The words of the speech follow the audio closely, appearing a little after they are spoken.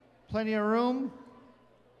plenty of room.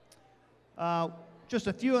 Just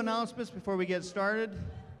a few announcements before we get started.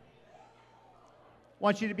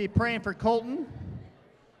 Want you to be praying for Colton.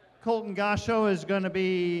 Colton Gasho is going to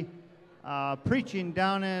be preaching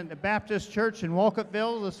down in the Baptist Church in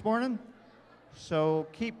Wolcottville this morning. So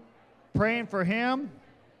keep praying for him.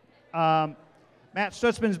 Matt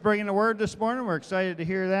Stutzman's bringing the word this morning. We're excited to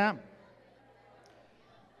hear that.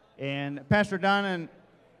 And Pastor Don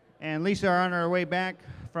and Lisa are on their way back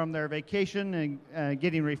from their vacation and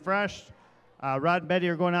getting refreshed. Rod and Betty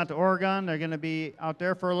are going out to Oregon. They're going to be out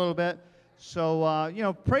there for a little bit.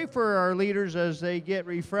 So, pray for our leaders as they get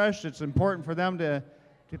refreshed. It's important for them to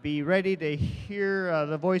be ready to hear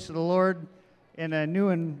the voice of the Lord in a new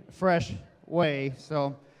and fresh way.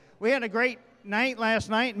 So we had a great night last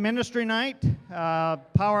night, ministry night.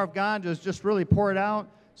 Power of God was just really poured out.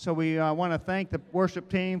 So we want to thank the worship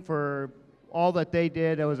team for all that they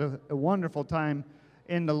did. It was a wonderful time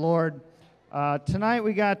in the Lord. Tonight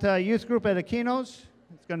we got a youth group at Aquino's.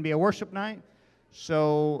 It's going to be a worship night.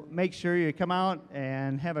 So make sure you come out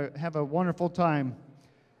and have a wonderful time.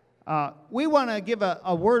 We want to give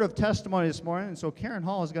a word of testimony this morning. And so Karen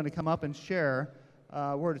Hall is going to come up and share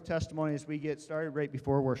a word of testimony as we get started right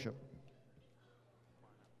before worship.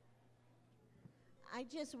 I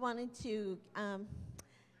just wanted to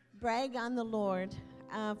brag on the Lord.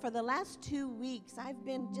 For the last 2 weeks, I've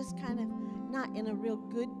been just kind of not in a real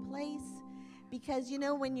good place because,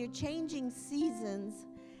 when you're changing seasons,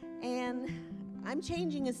 and I'm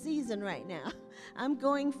changing a season right now. I'm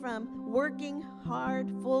going from working hard,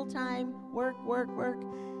 full-time, work,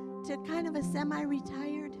 to kind of a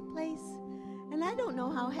semi-retired place. And I don't know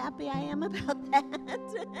how happy I am about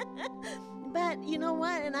that. But you know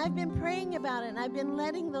what? And I've been praying about it, and I've been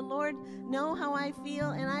letting the Lord know how I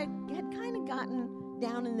feel, and I had kind of gotten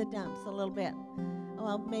down in the dumps a little bit.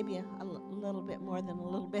 Well, maybe a little bit more than a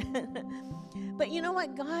little bit. But you know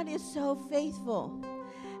what? God is so faithful.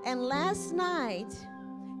 And last night,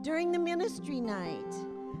 during the ministry night,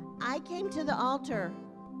 I came to the altar.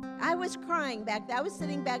 I was crying back there. I was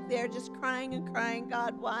sitting back there just crying and crying.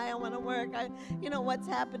 God, why? I want to work. What's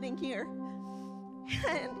happening here?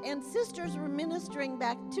 And sisters were ministering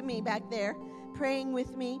back to me back there, praying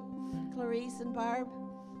with me, Clarice and Barb.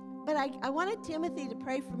 But I wanted Timothy to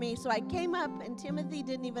pray for me, so I came up, and Timothy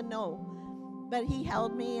didn't even know. But he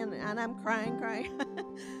held me, and I'm crying.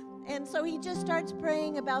 And so he just starts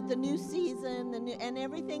praying about the new season and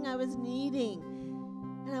everything I was needing.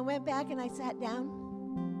 And I went back and I sat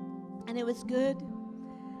down, and it was good.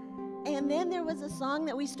 And then there was a song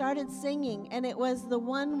that we started singing, and it was the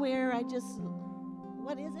one where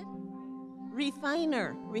what is it?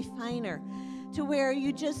 Refiner. To where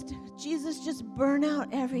Jesus just burn out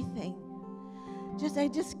everything. I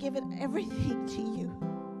just give it everything to you.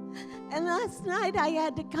 And last night I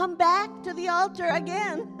had to come back to the altar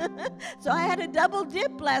again. So I had a double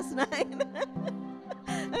dip last night.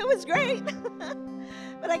 It was great.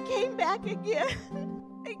 But I came back again.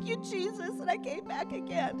 Thank you, Jesus. And I came back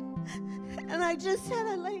again. And I just said,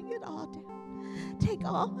 I lay it all down. Take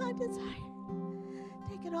all my desire.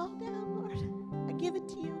 Take it all down, Lord. I give it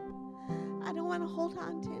to you. I don't want to hold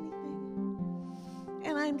on to anything.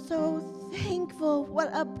 And I'm so thankful. What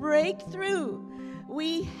a breakthrough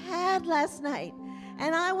we had last night.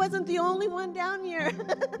 And I wasn't the only one down here.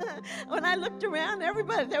 When I looked around, there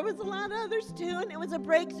was a lot of others too, and it was a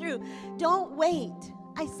breakthrough. Don't wait.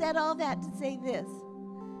 I said all that to say this.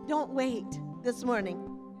 Don't wait this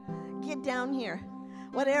morning. Get down here.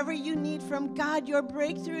 Whatever you need from God, your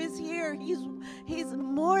breakthrough is here. He's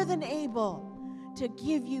more than able to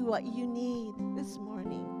give you what you need this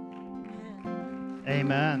morning. Amen.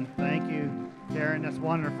 Amen. Thank you, Karen. That's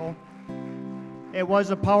wonderful. It was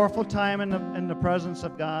a powerful time in the presence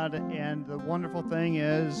of God, and the wonderful thing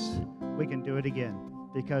is we can do it again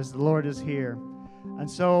because the Lord is here.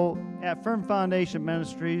 And so at Firm Foundation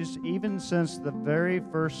Ministries, even since the very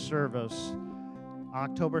first service,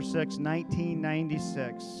 October 6,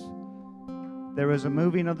 1996, there was a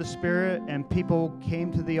moving of the Spirit, and people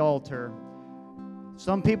came to the altar.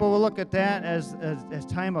 Some people will look at that as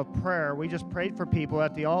time of prayer. We just prayed for people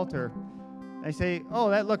at the altar. They say, oh,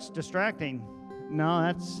 that looks distracting.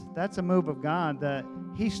 No, that's a move of God that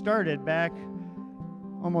He started back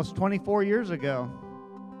almost 24 years ago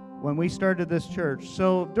when we started this church.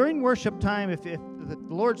 So during worship time, if the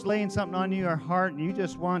Lord's laying something on your heart and you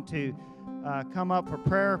just want to come up for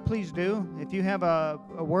prayer, please do. If you have a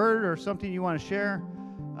word or something you want to share,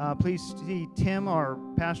 please see Tim or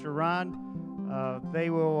Pastor Rod. They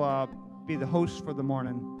will be the hosts for the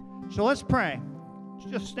morning. So let's pray.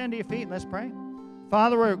 Just stand to your feet and let's pray.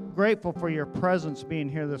 Father, we're grateful for your presence being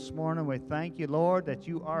here this morning. We thank you, Lord, that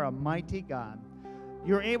you are a mighty God.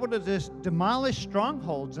 You're able to just demolish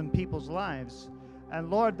strongholds in people's lives. And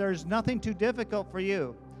Lord, there's nothing too difficult for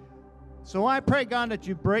you. So I pray, God, that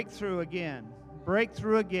you break through again, Lord,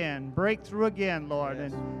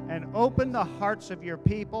 Yes. and open the hearts of your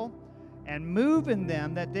people and move in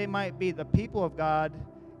them that they might be the people of God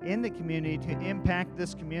in the community to impact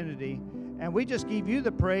this community. And we just give you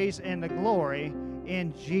the praise and the glory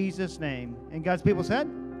in Jesus' name. And God's people said,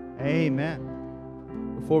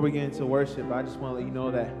 amen. Before we get into worship, I just want to let you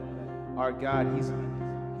know that our God,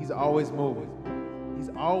 He's always moving.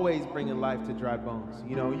 He's always bringing life to dry bones.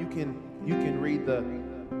 You know, you can read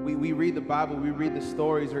we read the Bible, we read the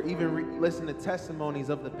stories, or even listen to testimonies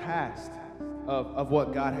of the past of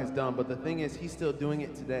what God has done. But the thing is, He's still doing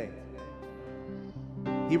it today.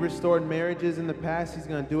 He restored marriages in the past. He's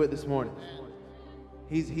going to do it this morning.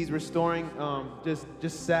 He's restoring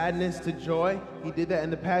just sadness to joy. He did that in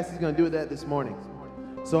the past. He's going to do that this morning.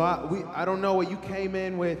 So I don't know what you came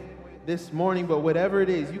in with this morning, but whatever it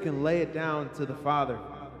is, you can lay it down to the Father.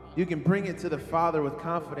 You can bring it to the Father with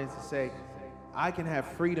confidence and say, I can have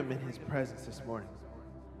freedom in His presence this morning.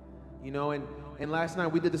 You know, and last night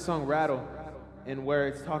we did the song Rattle, and where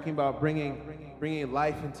it's talking about bringing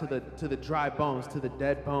life into the dry bones, to the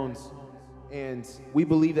dead bones. And we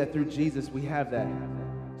believe that through Jesus we have that.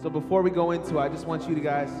 So before we go into it, I just want you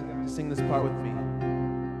guys to sing this part with me.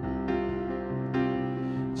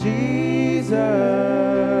 Jesus,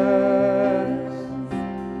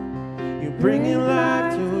 you're bringing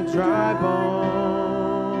life to dry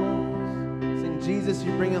bones. Sing, Jesus,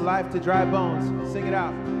 you're bringing life to dry bones. Sing it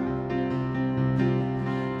out.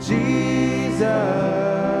 Jesus,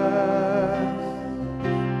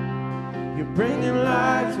 you're bringing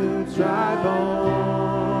life to dry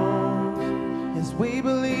bones. Yes, we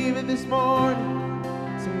believe it this morning.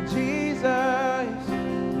 Sing, Jesus,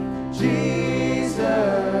 Jesus,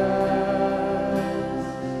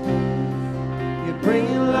 you're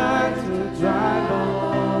bringing life to dry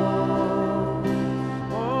bones.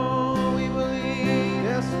 Oh, we believe.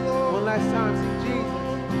 Yes, Lord. One last time, sing,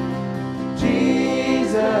 Jesus,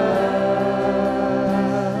 Jesus.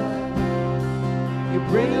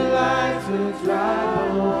 Bring life to dry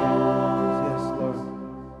bones. Yes, Lord.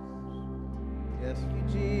 Yes, you,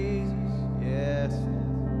 Jesus. Yes.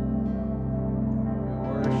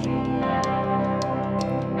 Worship.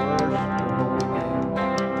 Worship your holy name.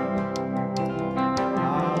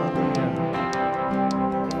 Hallelujah.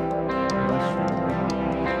 Bless your name.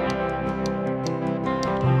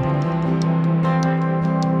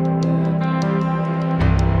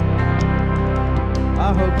 I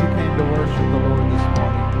hope you came to worship the Lord this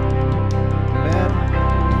morning. Amen.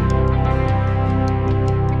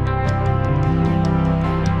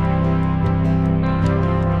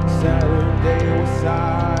 Saturday was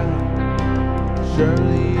silent,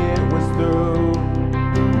 surely it was through.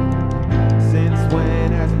 Since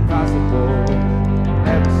when has impossible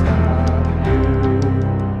ever stopped you?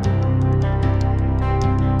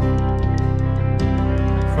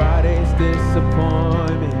 Friday's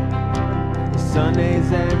disappointment,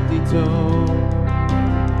 Sunday's empty tomb.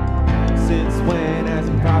 Since when has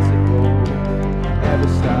impossible ever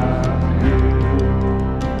stopped you?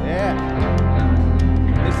 Yeah.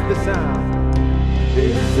 This is the sound.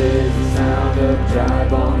 This is the sound of dry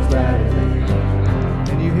bones rattling.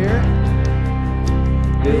 Can you hear it?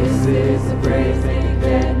 This is the praise make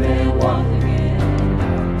dead men walk again.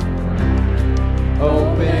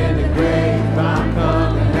 Open the grave, I'm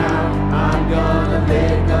coming out. I'm gonna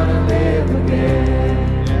live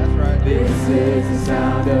again. Yeah, that's right. This is the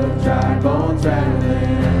sound of dry bones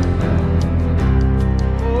rattling.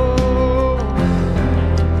 Oh,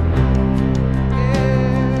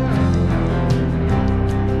 yeah.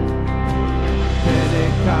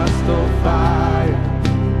 Pentecostal fire,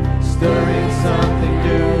 stirring something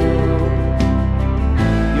new.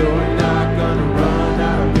 You're not gonna run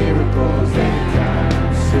out of miracles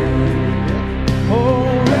anytime soon. Oh,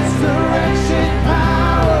 resurrection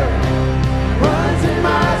power runs in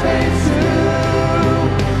my veins too.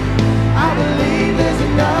 I believe there's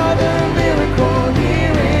another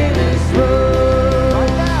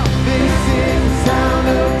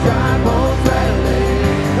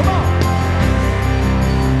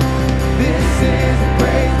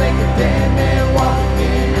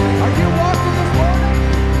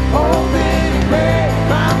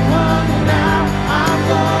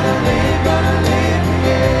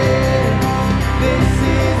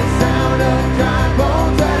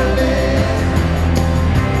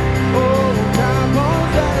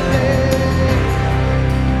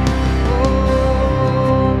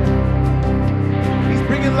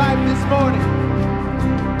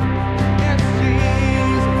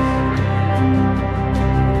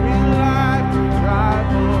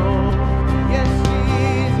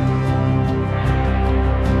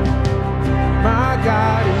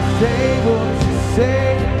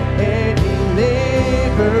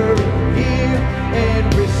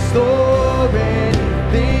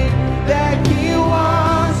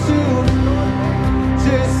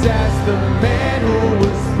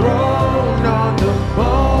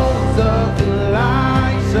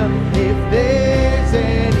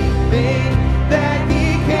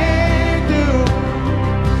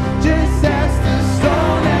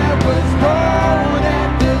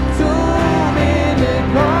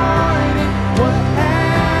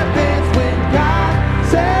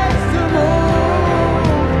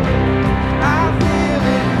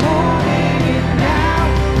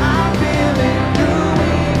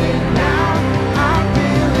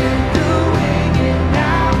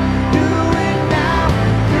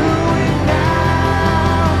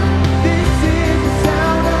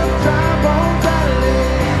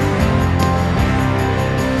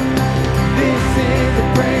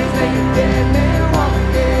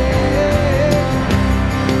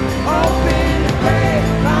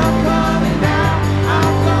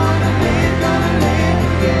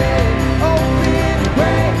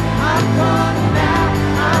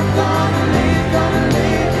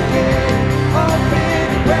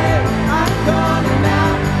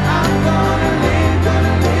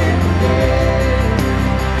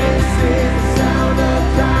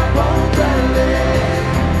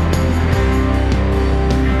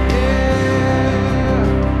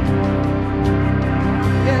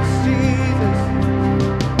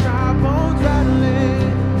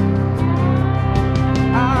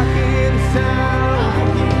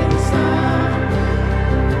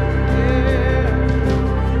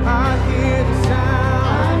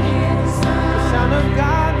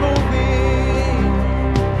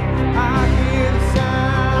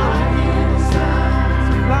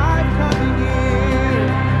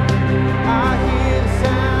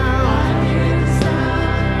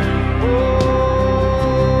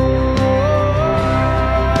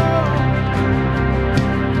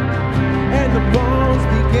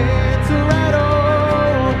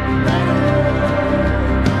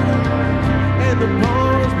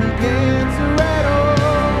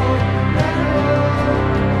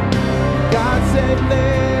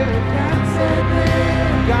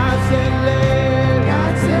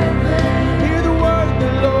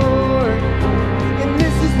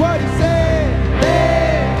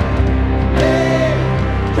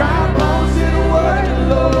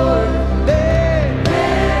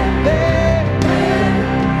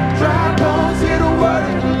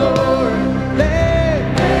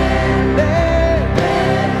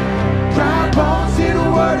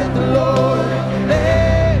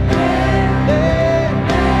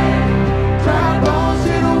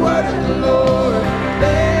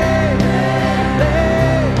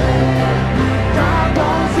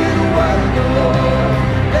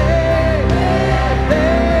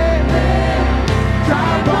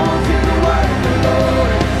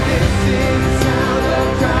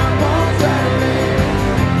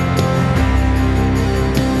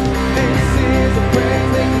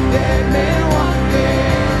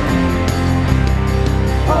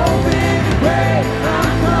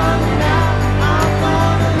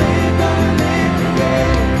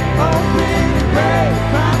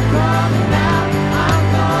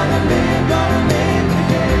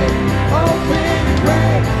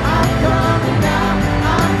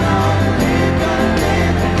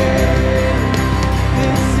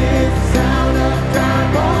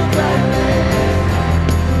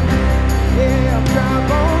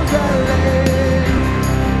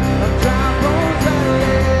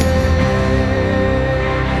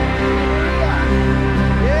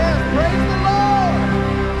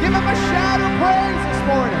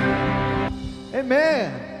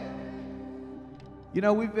Amen. You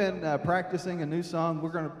know, we've been practicing a new song.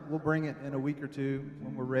 We'll bring it in a week or two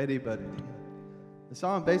when we're ready. But the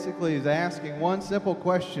song basically is asking one simple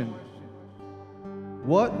question: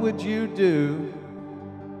 what would you do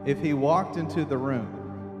if he walked into the room?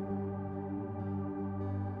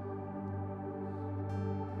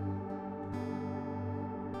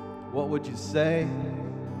 What would you say?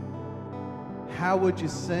 How would you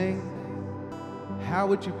sing? How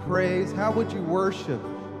would you praise? How would you worship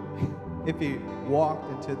if he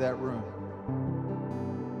walked into that room?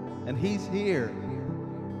 And he's here.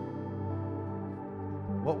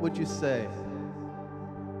 What would you say?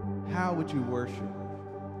 How would you worship?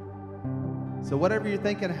 So whatever you're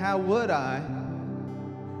thinking, how would I?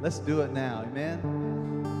 Let's do it now, amen?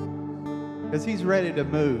 Because he's ready to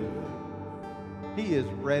move. He is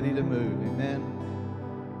ready to move, amen?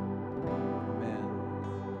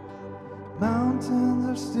 Mountains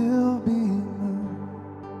are still being moved.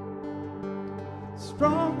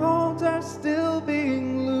 Strongholds are still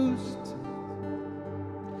being loosed.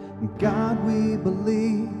 God, we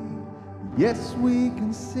believe. Yes, we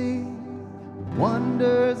can see.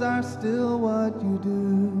 Wonders are still what you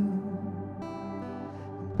do.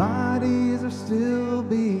 Bodies are still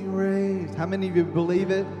being raised. How many of you believe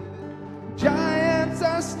it? Giants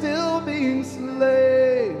are still being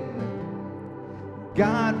slain.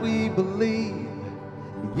 God, we believe.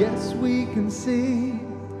 Yes, we can see.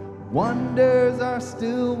 Wonders are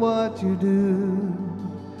still what you do.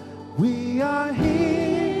 We are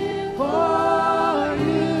here for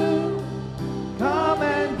you. Come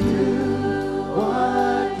and do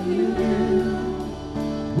what you do.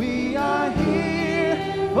 We are here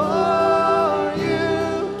for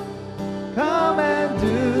you. Come and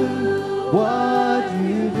do what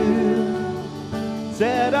you do.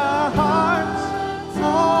 Set our hearts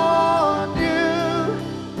on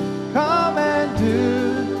you. Come and do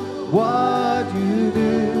what you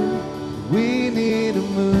do. We need a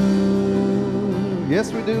move.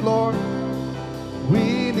 Yes, we do, Lord.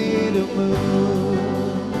 We need a move.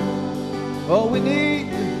 Oh, we need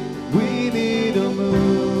a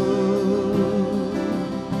move.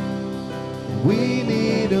 We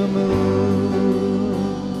need a move.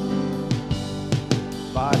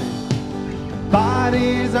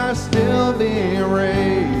 Bodies are still being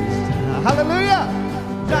raised. Hallelujah.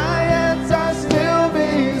 Giants are still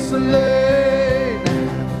being slain.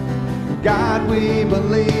 God, we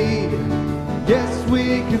believe. Yes,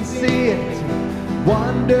 we can see it.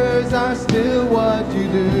 Wonders are still what you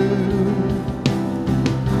do.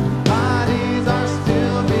 Bodies are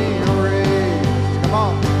still being raised. Come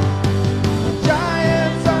on.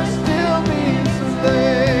 Giants are still being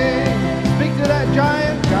slain. Speak to that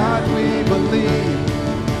giant. God, we believe.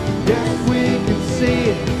 Yes, we can see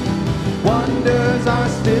it. Wonders are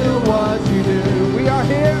still what you do. We are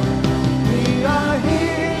here. We are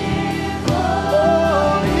here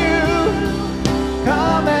for you.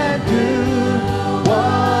 Come and do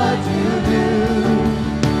what you do.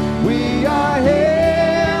 We are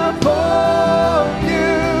here for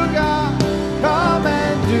you, God. Come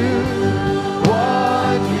and do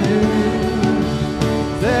what you do.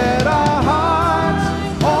 Set our hearts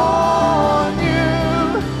on you.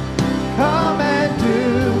 Come and do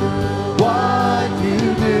what you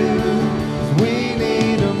do. 'Cause we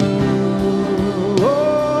need a move. Oh,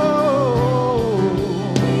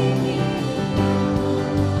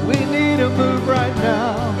 we need a move right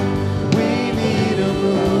now. We need a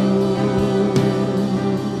move.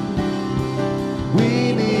 We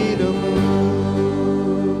need a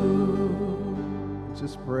move.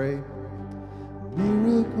 Just pray.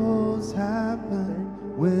 Miracles happen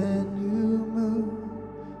when you move.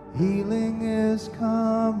 Healing is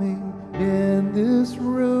coming in this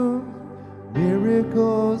room.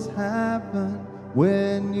 Miracles happen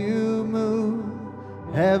when you move.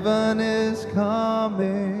 Heaven is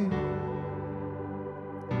coming.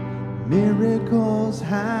 Miracles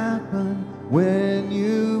happen when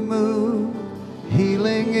you move.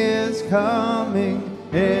 Healing is coming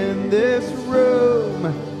in this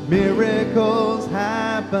room. Miracles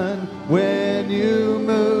happen when you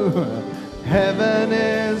move. Heaven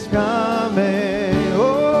is coming.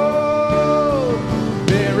 Oh,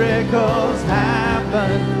 miracles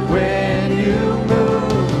happen when you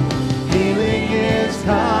move. Healing is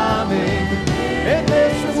coming in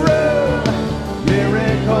this room.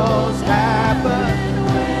 Miracles happen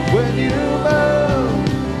when you move.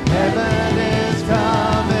 Heaven is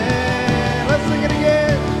coming. Let's sing it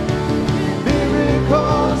again.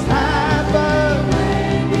 Miracles happen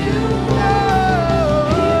when you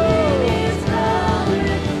move. Healing is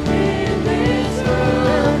coming in this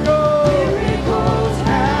room. Miracles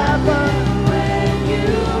happen when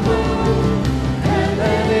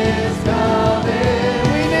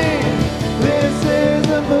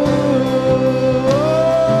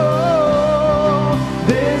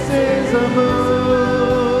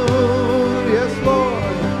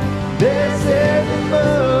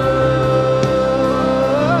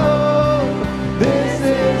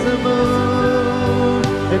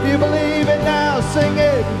If you believe it now, sing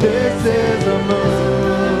it. This is a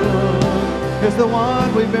move. It's the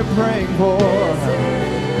one we've been praying for.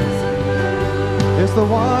 It's the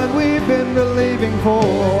one we've been believing for.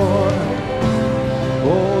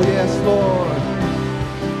 Oh, yes, Lord.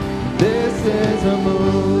 This is a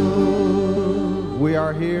move. We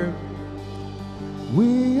are here.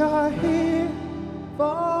 We are here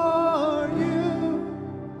for you.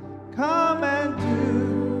 Come and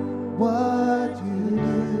do what you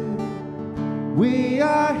do. We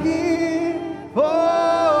are here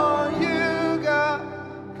for you, God.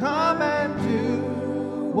 Come and do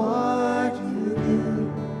what you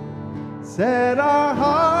do. Set our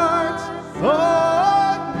hearts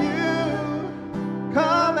on you.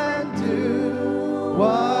 Come and do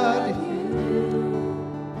what you do.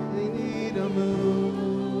 We need a move.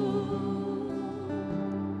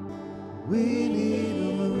 We need a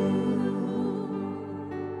move.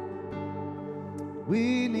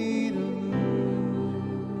 We need a move.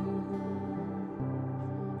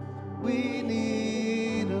 We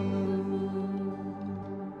need a move.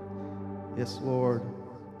 Yes, Lord.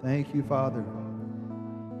 Thank you, Father.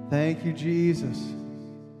 Thank you, Jesus.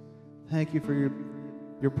 Thank you for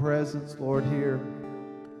your presence, Lord, here.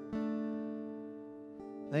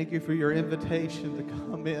 Thank you for your invitation to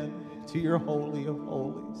come in to your Holy of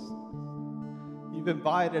Holies. You've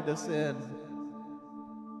invited us in,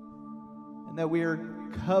 and that we are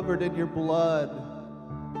covered in your blood.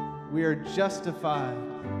 We are justified,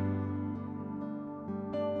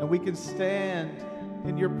 and we can stand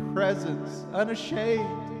in your presence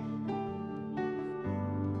unashamed.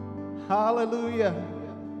 Hallelujah.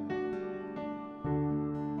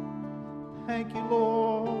 Thank you,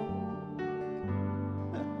 Lord.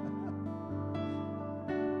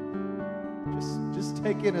 Just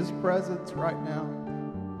take in his presence right now.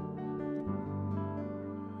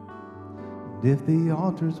 And if the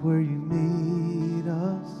altar's where you need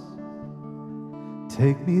us,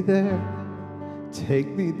 take me there. Take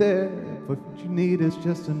me there. If what you need is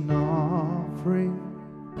just an offering,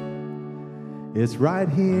 it's right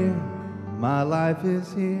here. My life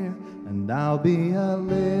is here, and I'll be a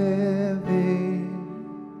living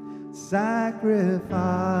sacrifice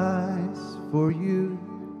for you.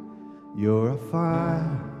 You're a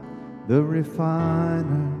fire, the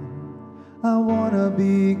refiner. I want to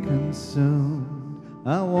be consumed.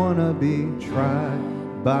 I want to be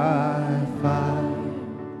tried by fire.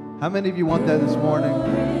 How many of you want that this morning?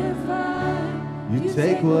 You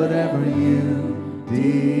take whatever you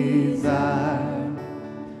desire.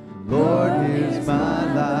 Lord, here's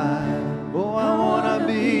my life. Oh, I want to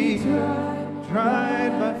be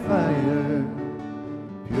tried by fire,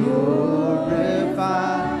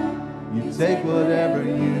 purified. You take whatever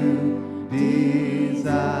you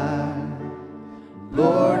desire.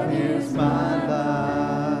 Lord, here's my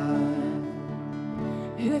life.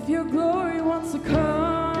 If your glory wants to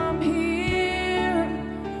come here,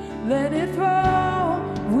 let it fall.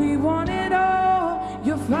 We want it all.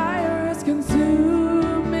 Your fire is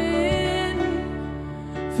consuming.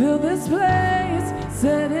 Fill this place,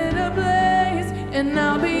 set it ablaze, and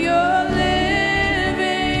I'll be your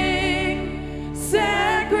living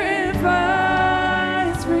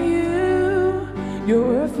sacrifice for you.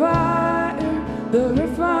 You're a fire, the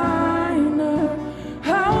refiner.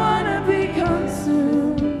 I wanna be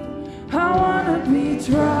consumed. I wanna be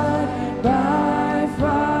tried by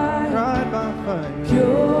fire. Tried by fire.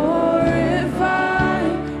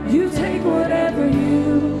 Purified. You take whatever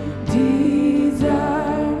you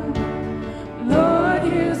desire. Lord,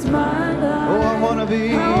 here's my life. Oh, I want to be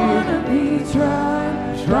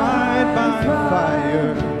tried by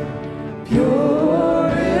fire.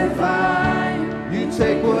 Purified. You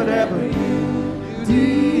take whatever you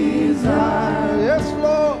desire. Yes,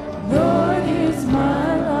 Lord. Lord, here's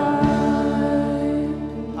my life.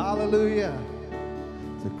 Hallelujah.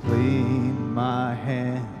 To clean my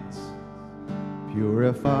hands,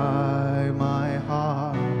 purify my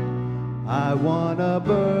heart. I want to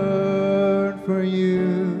burn for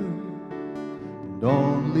you, and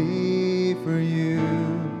only for you.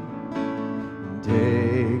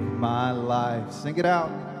 Take my life, sing it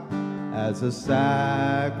out, as a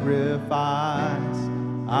sacrifice.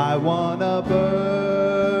 I want to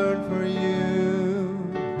burn for you,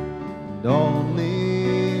 and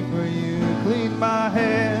only for you. Clean my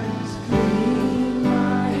hands, Clean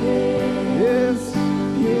my hands. yes,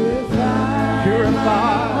 Purify.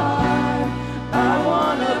 purify. I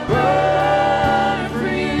wanna burn for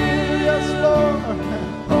you. Yes, Lord.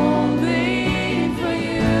 Only for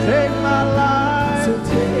you. Take my life So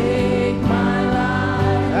take my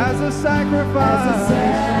life as a sacrifice. as a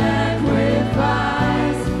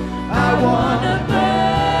sacrifice. I wanna burn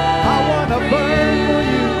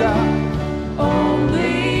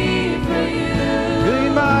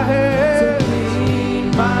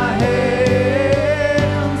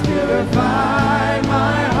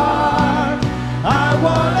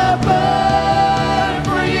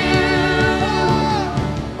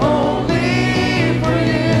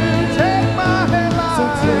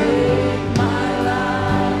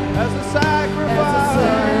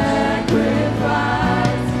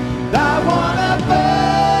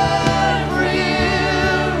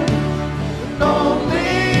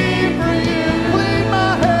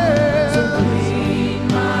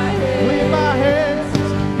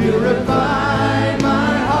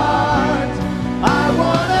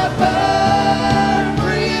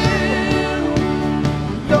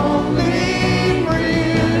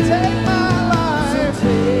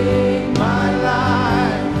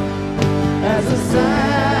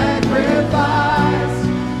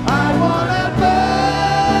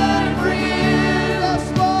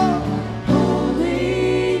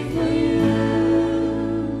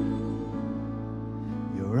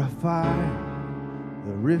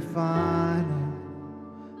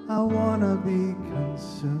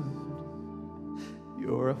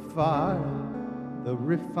You're a fire, the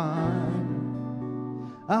refiner.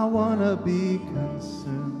 I wanna be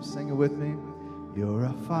consumed. Sing it with me. You're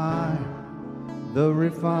a fire, the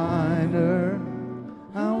refiner.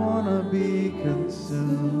 I wanna be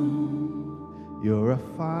consumed. You're a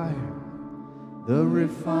fire, the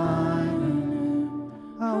refiner.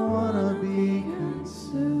 I wanna be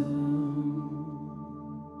consumed.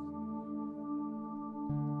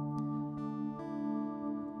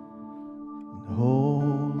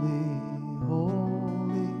 Holy,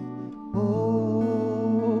 holy,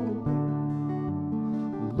 holy,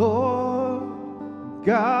 Lord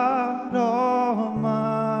God Almighty.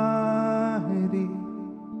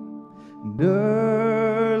 And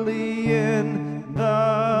early in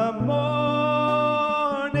the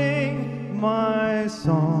morning, my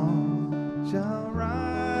song shall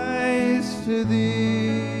rise to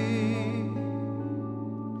thee.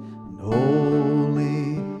 And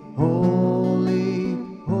holy, holy,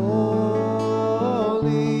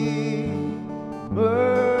 holy,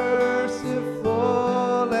 merciful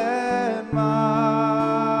and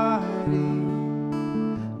mighty,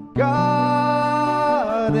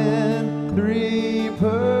 God in three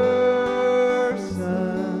persons,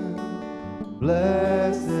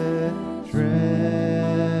 blessed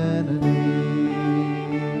Trinity.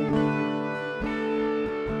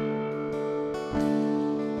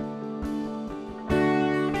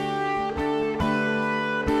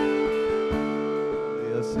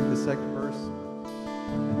 Let's sing the second verse.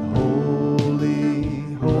 And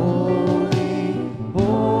holy, holy,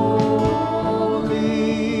 holy,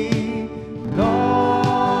 and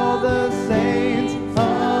all the saints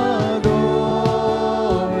adore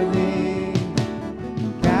thee,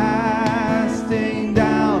 casting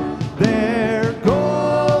down their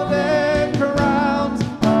golden crowns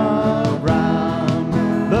around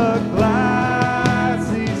the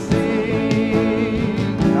glassy sea.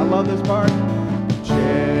 I love this part.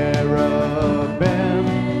 Cherubim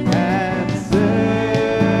and seraphim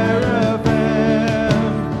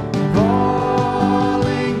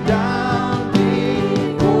falling down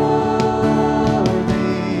before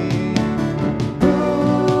thee,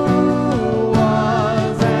 who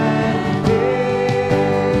was and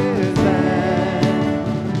is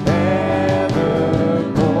and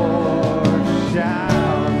evermore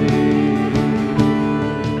shall be.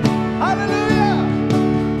 Hallelujah!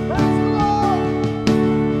 Praise the Lord!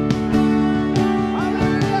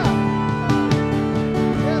 Hallelujah!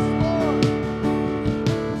 Yes, Lord.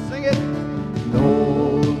 Sing it.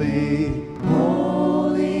 Holy,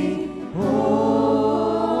 holy,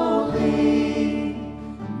 holy,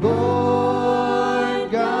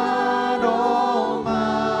 Lord God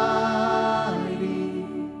Almighty,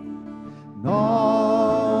 and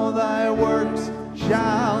all thy works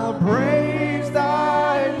shall praise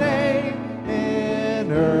thy name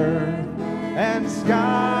in earth and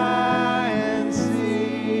sky and sea.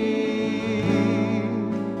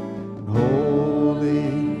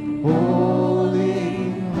 Holy,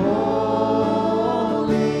 holy,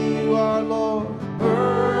 holy, you are Lord,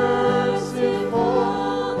 merciful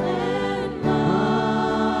and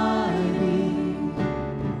mighty,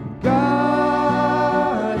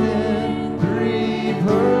 God in three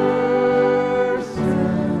persons,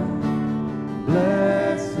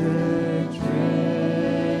 blessed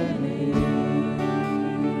Trinity.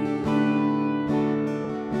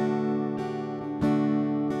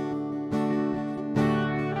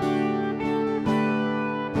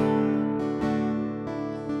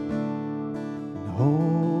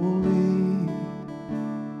 Holy,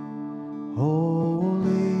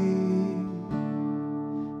 holy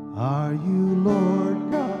are you,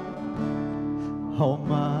 Lord God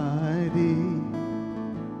Almighty.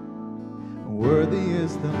 Worthy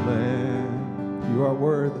is the Lamb. You are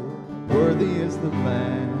worthy. Worthy is the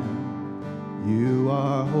Lamb. You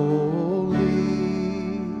are holy.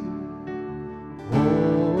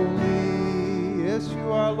 Holy. Yes,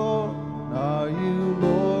 you are, Lord. Are you,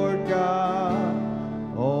 Lord God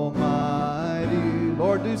Almighty?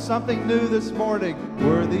 Lord, do something new this morning.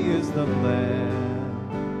 Worthy is the Lamb.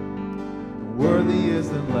 Worthy is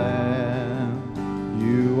the Lamb.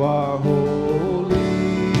 You are holy.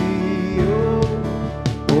 Oh,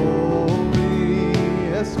 holy.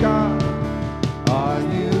 Yes, God. Are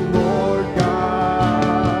you Lord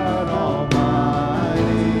God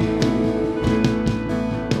Almighty?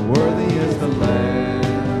 Worthy is the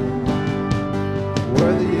Lamb.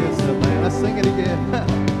 Worthy is the Lamb. Let's sing it again.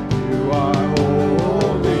 You are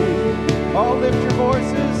holy. All lift your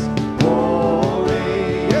voices.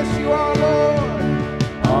 Holy. Yes, you are, Lord.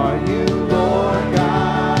 Are you Lord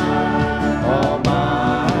God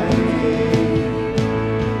Almighty?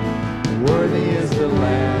 Worthy is the Lamb.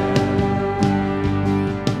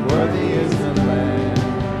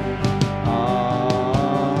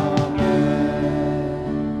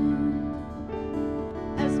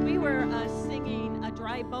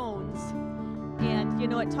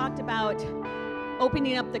 talked about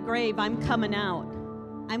opening up the grave. I'm coming out.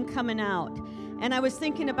 I'm coming out. And I was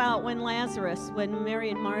thinking about when Lazarus, when Mary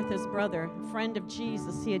and Martha's brother, friend of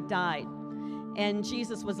Jesus, he had died. And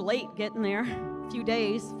Jesus was late getting there, a few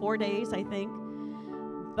days, 4 days, I think.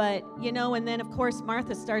 But, and then, of course,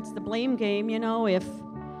 Martha starts the blame game. If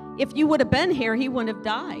you would have been here, he wouldn't have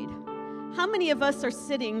died. How many of us are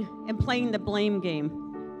sitting and playing the blame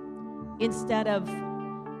game instead of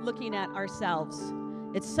looking at ourselves?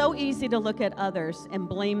 It's so easy to look at others and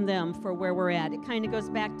blame them for where we're at. It kind of goes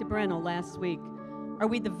back to Breno last week. Are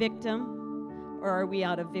we the victim or are we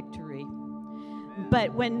out of victory?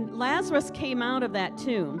 But when Lazarus came out of that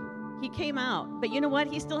tomb, he came out. But you know what?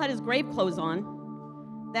 He still had his grave clothes on.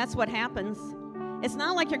 That's what happens. It's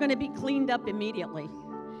not like you're going to be cleaned up immediately.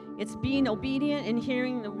 It's being obedient and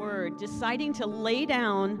hearing the word, deciding to lay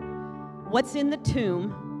down what's in the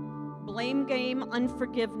tomb, blame game,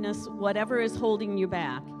 unforgiveness, whatever is holding you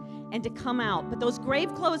back, and to come out. But those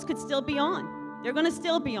grave clothes could still be on. They're going to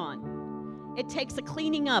still be on. It takes a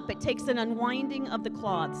cleaning up. It takes an unwinding of the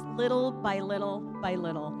cloths, little by little by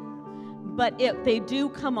little. But they do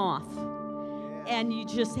come off. And you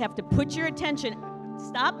just have to put your attention,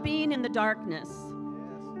 stop being in the darkness,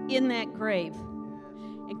 in that grave,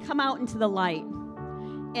 and come out into the light.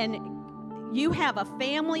 And you have a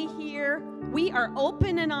family here. We are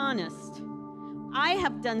open and honest. I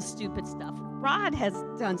have done stupid stuff. Rod has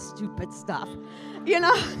done stupid stuff. We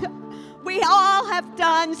all have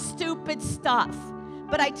done stupid stuff.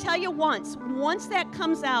 But I tell you once that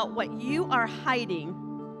comes out, what you are hiding,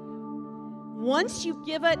 once you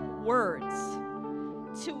give it words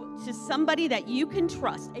to somebody that you can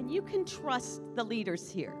trust, and you can trust the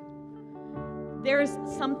leaders here, there's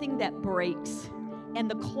something that breaks,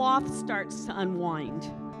 and the cloth starts to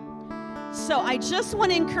unwind. So I just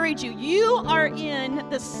want to encourage you. You are in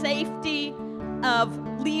the safety of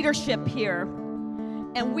leadership here,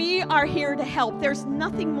 and we are here to help. There's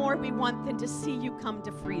nothing more we want than to see you come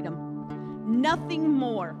to freedom. Nothing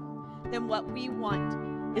more than what we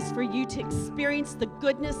want is for you to experience the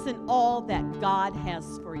goodness and all that God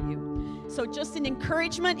has for you. So just an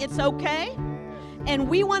encouragement, it's okay. And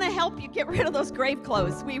we want to help you get rid of those grave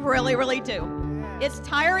clothes. We really, really do. It's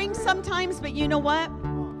tiring sometimes, but you know what?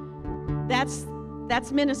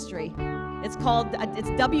 That's ministry. It's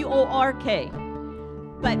WORK.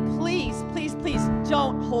 But please, please, please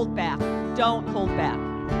don't hold back. Don't hold back.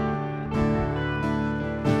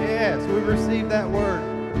 Yes, we received that word.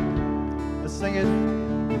 Let's sing it.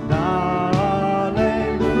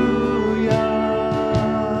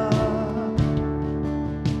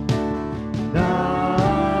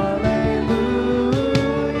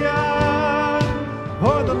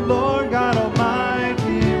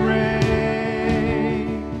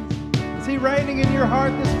 Your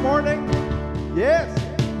heart this morning? Yes.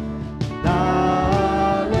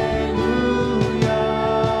 Hallelujah.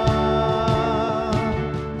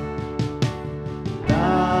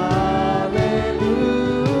 Hallelujah.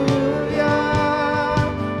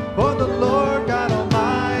 For the Lord God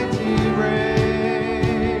Almighty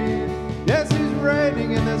reigns. Yes, He's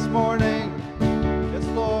reigning in this morning. Yes,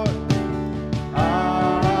 Lord.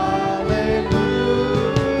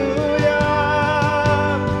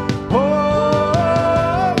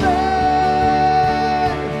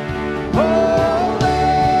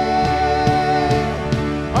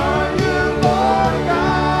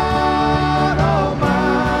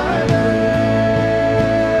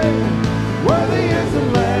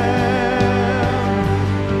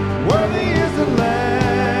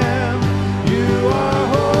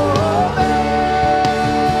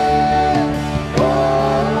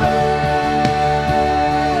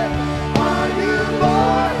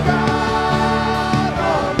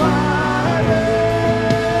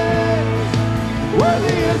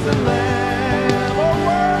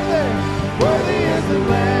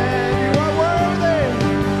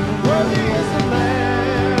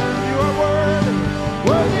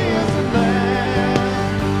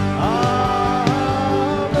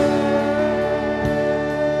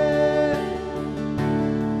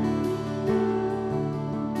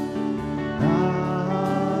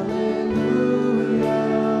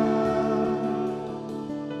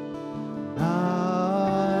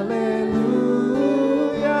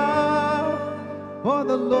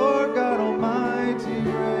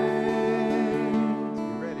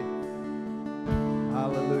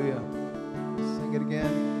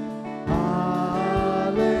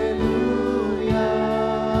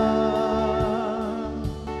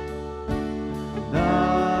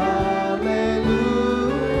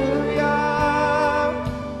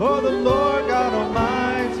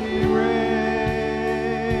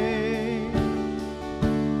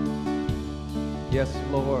 Yes,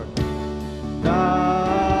 Lord. Hallelujah.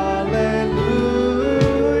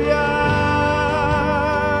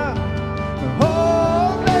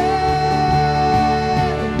 Holy,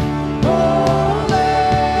 holy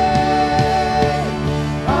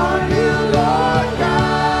are you, Lord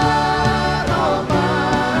God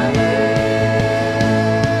Almighty.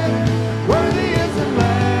 Worthy is the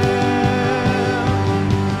Lamb.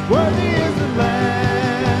 Worthy is the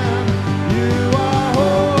Lamb. You are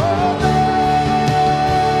holy,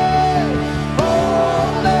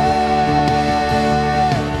 holy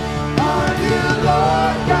are you,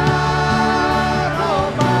 Lord God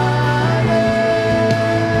Almighty.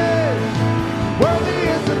 Worthy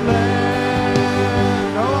is the Lamb.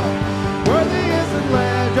 Oh, worthy is the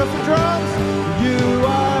Lamb. Just the drums. You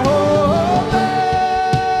are holy,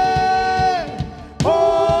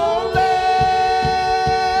 holy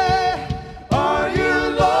are you,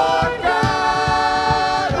 Lord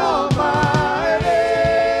God Almighty.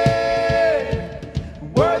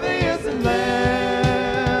 Worthy is the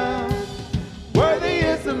Lamb. Worthy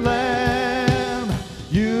is the Lamb.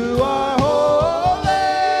 You are holy,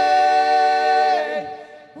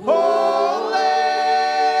 holy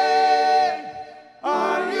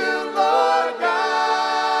are you, Lord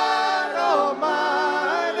God Almighty.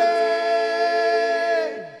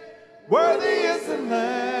 Worthy is the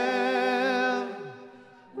Lamb.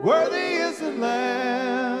 Worthy is the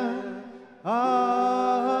Lamb. Amen.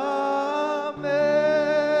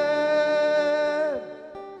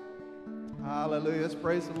 Hallelujah. Let's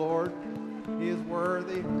praise the Lord. He is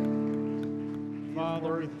worthy.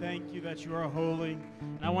 Father, we thank you that you are holy.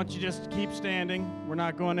 And I want you just to keep standing. We're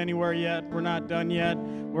not going anywhere yet. We're not done yet.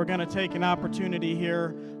 We're going to take an opportunity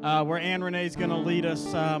here where Ann Renee is going to lead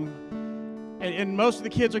us. And most of the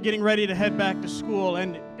kids are getting ready to head back to school.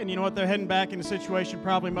 And you know what? They're heading back in a situation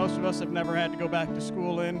probably most of us have never had to go back to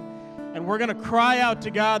school in. And we're going to cry out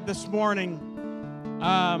to God this morning,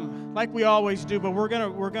 like we always do. But we're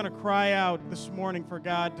gonna cry out this morning for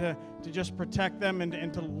God to just protect them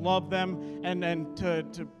and to love them and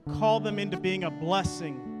to call them into being a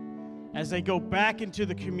blessing as they go back into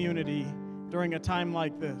the community during a time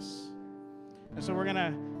like this. And so we're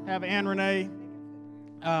gonna have Ann Renee.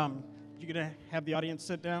 You're going to have the audience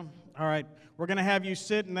sit down? All right. We're going to have you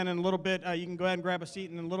sit, and then in a little bit, you can go ahead and grab a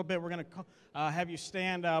seat, and in a little bit, we're going to have you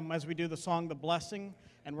stand as we do the song, The Blessing,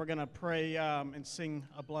 and we're going to pray and sing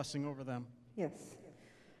a blessing over them. Yes.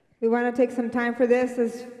 We want to take some time for this.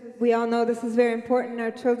 As we all know, this is very important.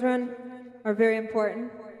 Our children are very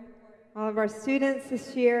important. All of our students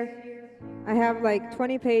this year, I have like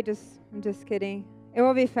 20 pages. I'm just kidding. It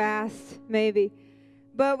will be fast, maybe.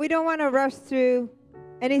 But we don't want to rush through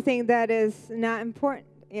anything that is not important.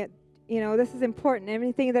 This is important.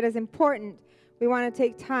 Anything that is important, we want to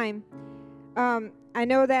take time. I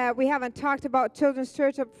know that we haven't talked about Children's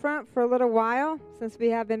Church up front for a little while since we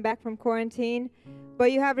have been back from quarantine,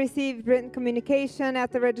 but you have received written communication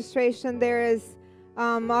at the registration. There is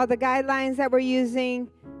all the guidelines that we're using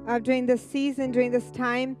during this season, during this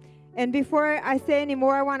time. And before I say any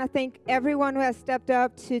more, I want to thank everyone who has stepped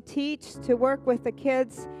up to teach, to work with the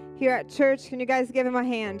kids here at church. Can you guys give him a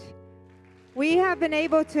hand? We have been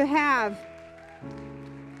able to have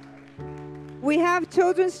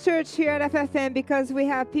Children's Church here at FFM because we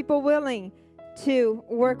have people willing to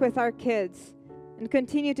work with our kids and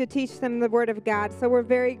continue to teach them the Word of God. So we're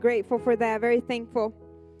very grateful for that, very thankful.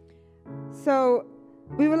 So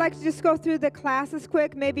we would like to just go through the classes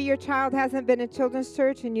quick. Maybe your child hasn't been in Children's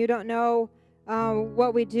Church and you don't know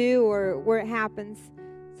what we do or where it happens.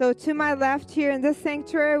 So to my left here in this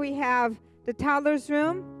sanctuary, we have the toddler's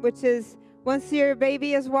room, which is once your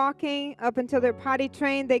baby is walking up until they're potty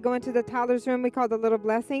trained, they go into the toddler's room we call the Little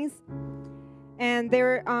Blessings. And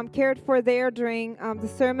they're cared for there during the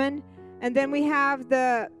sermon. And then we have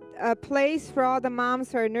the place for all the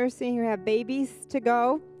moms who are nursing who have babies to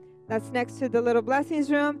go. That's next to the Little Blessings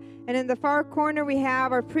room. And in the far corner, we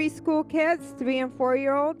have our preschool kids, 3 and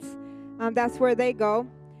 4-year-olds. That's where they go.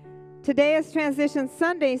 Today is Transition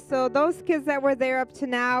Sunday, so those kids that were there up to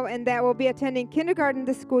now and that will be attending kindergarten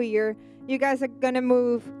this school year, you guys are going to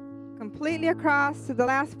move completely across to the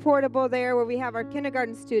last portable there where we have our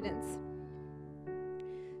kindergarten students.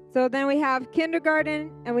 So then we have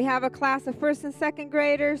kindergarten, and we have a class of 1st and 2nd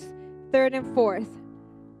graders, 3rd and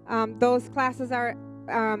 4th. Those classes are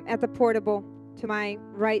at the portable to my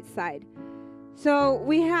right side. So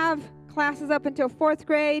we have classes up until 4th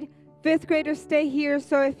grade. 5th graders stay here.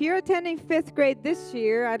 So if you're attending 5th grade this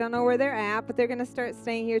year, I don't know where they're at, but they're going to start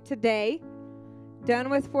staying here today. Done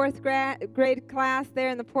with 4th grade class there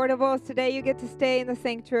in the portables. Today you get to stay in the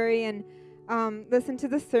sanctuary and listen to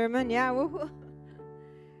the sermon. Yeah.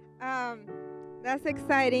 That's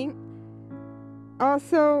exciting.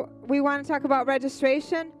 Also, we want to talk about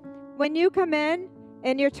registration. When you come in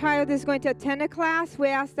and your child is going to attend a class, we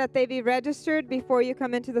ask that they be registered before you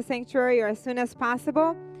come into the sanctuary or as soon as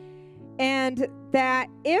possible. And that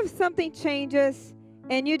if something changes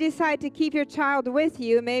and you decide to keep your child with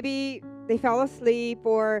you, maybe they fell asleep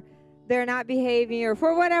or they're not behaving or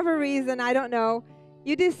for whatever reason, I don't know,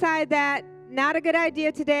 you decide that not a good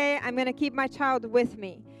idea today, I'm going to keep my child with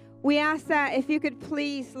me. We ask that if you could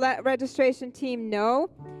please let registration team know,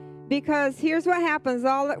 because here's what happens.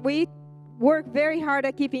 We work very hard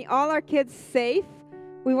at keeping all our kids safe.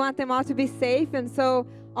 We want them all to be safe, and so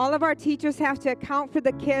all of our teachers have to account for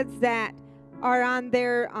the kids that are on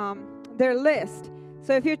their list.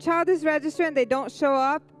 So if your child is registered and they don't show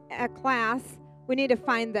up at class, we need to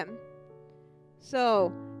find them.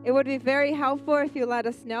 So it would be very helpful if you let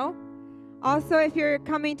us know. Also, if you're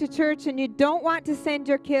coming to church and you don't want to send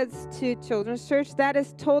your kids to children's church, that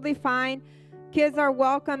is totally fine. Kids are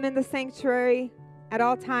welcome in the sanctuary at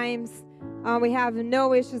all times. We have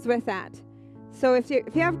no issues with that. So if you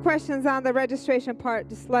have questions on the registration part,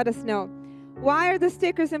 just let us know. Why are the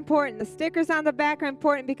stickers important? The stickers on the back are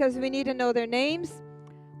important because we need to know their names.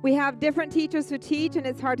 We have different teachers who teach, and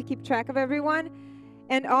it's hard to keep track of everyone.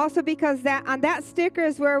 And also because on that sticker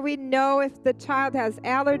is where we know if the child has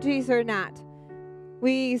allergies or not.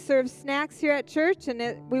 We serve snacks here at church,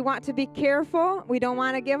 and we want to be careful. We don't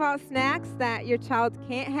want to give out snacks that your child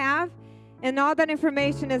can't have. And all that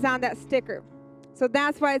information is on that sticker. So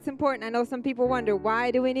that's why it's important. I know some people wonder,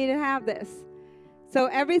 why do we need to have this? So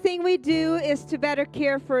everything we do is to better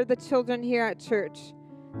care for the children here at church.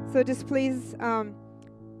 So just please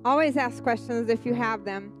always ask questions if you have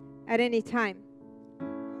them at any time.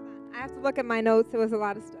 I have to look at my notes. It was a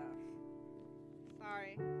lot of stuff.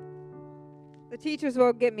 Sorry. The teachers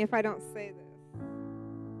will get me if I don't say this.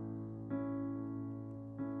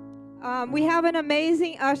 We have an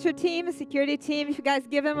amazing usher team, a security team. If you guys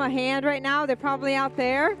give them a hand right now, they're probably out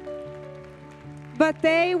there. But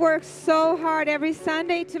they work so hard every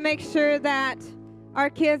Sunday to make sure that our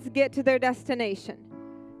kids get to their destination.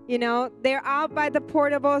 You know, they're out by the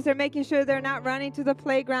portables. They're making sure they're not running to the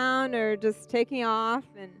playground or just taking off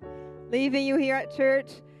and leaving you here at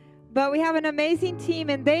church. But we have an amazing team,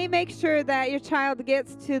 and they make sure that your child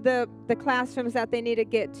gets to the classrooms that they need to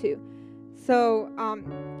get to. So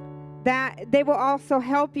that they will also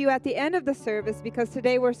help you at the end of the service, because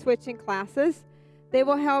today we're switching classes. They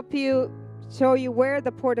will help you, show you where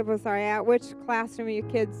the portables are at, which classroom your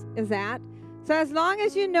kids is at. So as long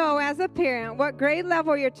as you know as a parent what grade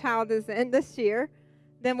level your child is in this year,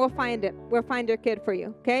 then we'll find it. We'll find your kid for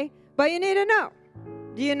you, okay? But you need to know.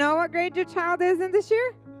 Do you know what grade your child is in this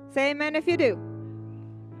year? Say amen if you do.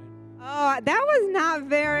 Oh, that was not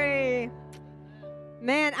very...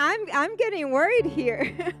 Man, I'm getting worried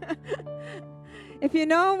here. If you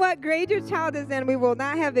know what grade your child is in, we will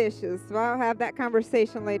not have issues. So I'll have that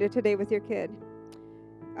conversation later today with your kid.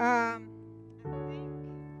 I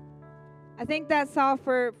think that's all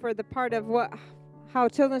for the part of how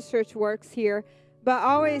Children's Church works here. But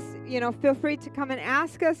always, feel free to come and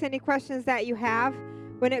ask us any questions that you have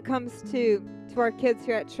when it comes to our kids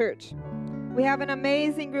here at church. We have an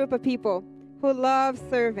amazing group of people who love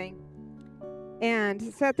serving. And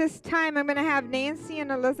so at this time, I'm going to have Nancy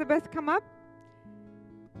and Elizabeth come up.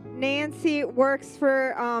 Nancy works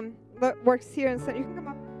here in, you can come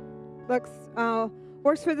up.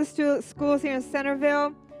 Works for the schools here in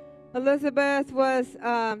Centerville. Elizabeth was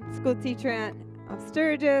school teacher at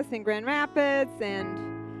Sturgis and Grand Rapids,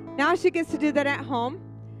 and now she gets to do that at home.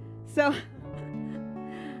 So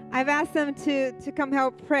I've asked them to come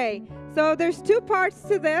help pray. So there's two parts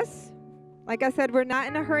to this. Like I said, we're not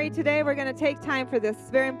in a hurry today. We're going to take time for this. It's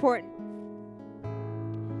very important.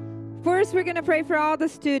 First, we're going to pray for all the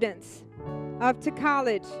students up to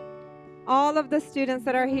college. All of the students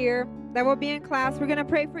that are here that will be in class, we're going to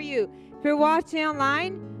pray for you. If you're watching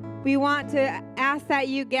online, we want to ask that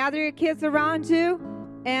you gather your kids around you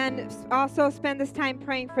and also spend this time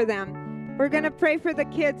praying for them. We're going to pray for the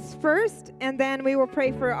kids first, and then we will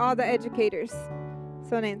pray for all the educators.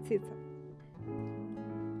 So, Nancy.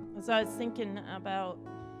 So I was thinking about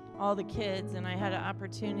all the kids, and I had an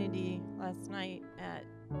opportunity last night at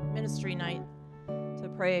ministry night to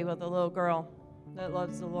pray with a little girl that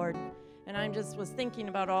loves the Lord. And I just was thinking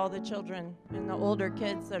about all the children and the older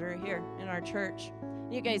kids that are here in our church.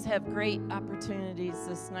 You guys have great opportunities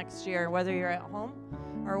this next year, whether you're at home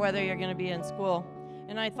or whether you're going to be in school.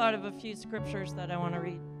 And I thought of a few scriptures that I want to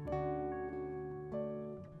read.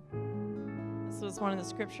 This was one of the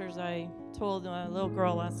scriptures I told a little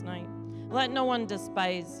girl last night. Let no one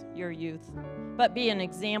despise your youth, but be an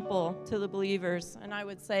example to the believers, and I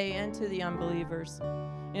would say, and to the unbelievers,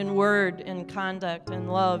 in word, in conduct, in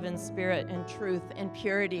love, in spirit, in truth, in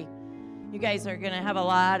purity. You guys are going to have a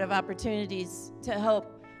lot of opportunities to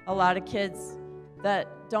help a lot of kids that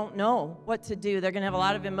don't know what to do. They're going to have a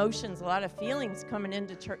lot of emotions, a lot of feelings coming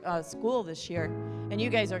into school this year. And you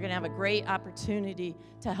guys are going to have a great opportunity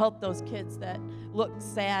to help those kids that look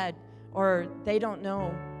sad or they don't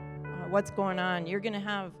know what's going on. You're going to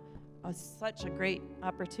have such a great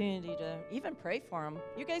opportunity to even pray for them.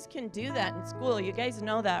 You guys can do that in school. You guys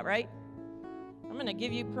know that, right? I'm going to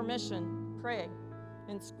give you permission. Pray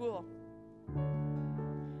in school.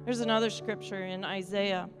 There's another scripture in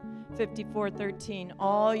Isaiah 54:13.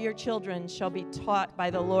 All your children shall be taught by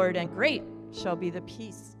the Lord, and great shall be the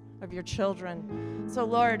peace of your children. So,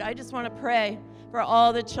 Lord, I just want to pray for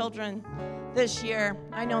all the children this year.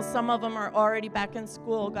 I know some of them are already back in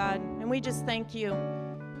school, God, and we just thank you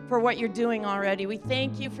for what you're doing already. We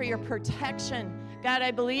thank you for your protection. God,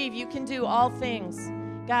 I believe you can do all things,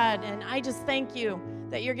 God, and I just thank you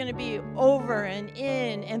that you're going to be over and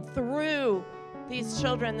in and through these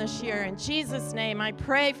children this year. In Jesus' name, I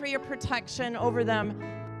pray for your protection over them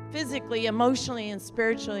physically, emotionally, and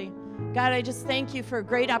spiritually. God, I just thank you for a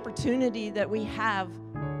great opportunity that we have,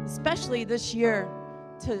 especially this year,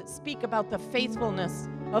 to speak about the faithfulness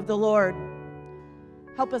of the Lord.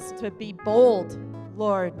 Help us to be bold,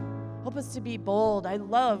 Lord. Help us to be bold. I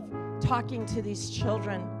love talking to these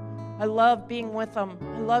children. I love being with them.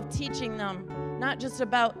 I love teaching them, not just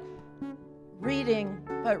about reading,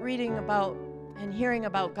 but reading about and hearing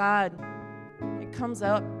about God. It comes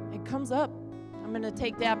up. It comes up. I'm going to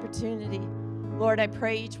take the opportunity. Lord, I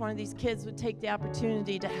pray each one of these kids would take the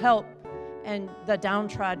opportunity to help and the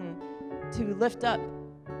downtrodden, to lift up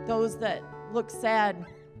those that look sad,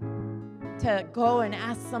 to go and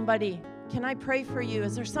ask somebody, can I pray for you?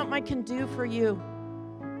 Is there something I can do for you?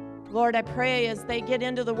 Lord, I pray as they get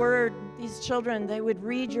into the Word, these children, they would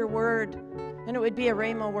read your Word, and it would be a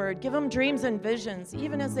rhema word. Give them dreams and visions,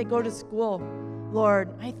 even as they go to school.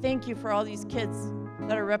 Lord, I thank you for all these kids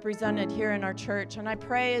that are represented here in our church, and I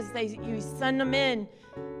pray as you send them in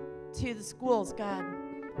to the schools, God,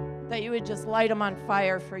 that you would just light them on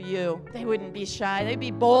fire for you. They wouldn't be shy. They'd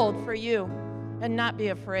be bold for you and not be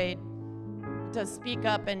afraid to speak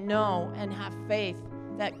up and know and have faith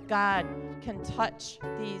that God can touch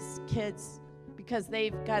these kids because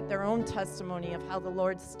they've got their own testimony of how the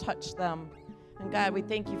Lord's touched them. And God, we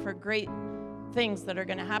thank you for great things that are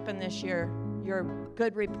going to happen this year, your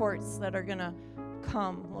good reports that are going to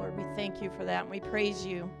come. Lord, we thank you for that. And we praise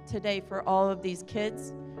you today for all of these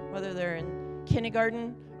kids, whether they're in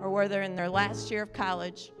kindergarten or whether they're in their last year of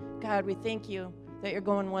college. God, we thank you that you're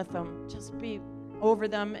going with them. Just be over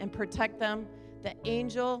them and protect them. The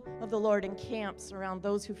angel of the Lord encamps around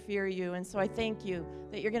those who fear you. And so I thank you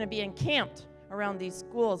that you're going to be encamped around these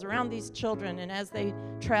schools, around these children, and as they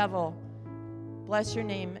travel. Bless your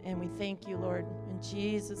name, and we thank you, Lord, in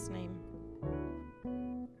Jesus' name.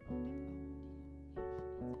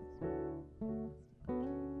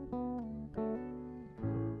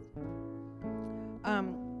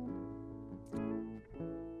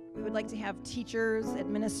 We would like to have teachers,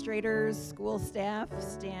 administrators, school staff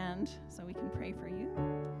stand so we can pray for you.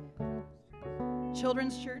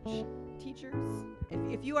 Children's church teachers,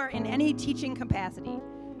 if you are in any teaching capacity,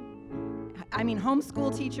 I mean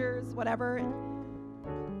homeschool teachers, whatever,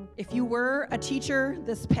 if you were a teacher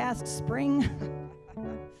this past spring,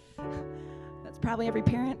 that's probably every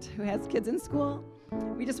parent who has kids in school.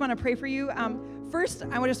 We just want to pray for you. First,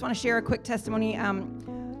 I just want to share a quick testimony.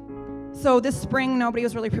 So this spring, nobody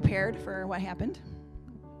was really prepared for what happened.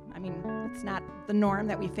 I mean, it's not the norm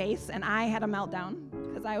that we face, and I had a meltdown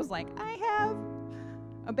because I was like, I have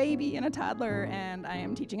a baby and a toddler, and I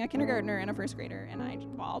am teaching a kindergartner and a first grader, and I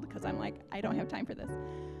bawled because I'm like, I don't have time for this.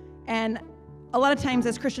 And a lot of times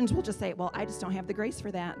as Christians, we'll just say, well, I just don't have the grace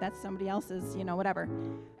for that. That's somebody else's, whatever.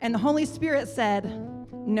 And the Holy Spirit said,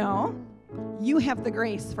 no, you have the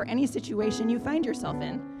grace for any situation you find yourself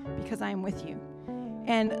in because I am with you.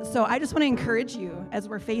 And so I just want to encourage you as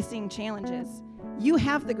we're facing challenges, you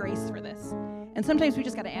have the grace for this. And sometimes we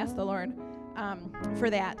just got to ask the Lord for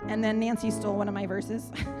that. And then Nancy stole one of my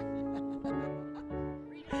verses.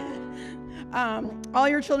 All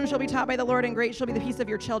your children shall be taught by the Lord, and great shall be the peace of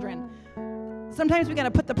your children. Sometimes we got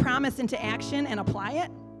to put the promise into action and apply it.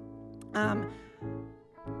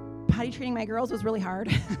 Potty training my girls was really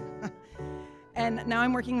hard. And now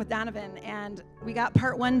I'm working with Donovan, and we got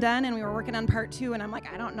part 1 done, and we were working on part 2, and I'm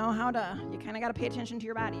like, I don't know how to, you kind of got to pay attention to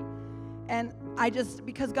your body. And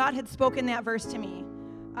because God had spoken that verse to me,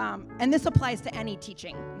 and this applies to any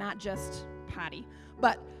teaching, not just potty,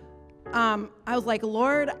 but I was like,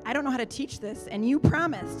 Lord, I don't know how to teach this, and you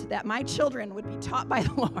promised that my children would be taught by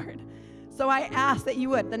the Lord. So I asked that you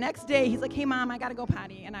would. The next day, he's like, hey, Mom, I got to go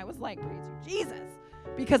potty. And I was like, praise you, Jesus,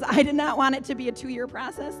 because I did not want it to be a 2-year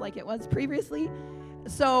process like it was previously.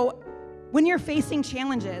 So when you're facing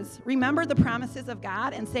challenges, remember the promises of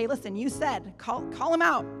God and say, listen, you said, call him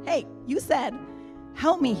out. Hey, you said,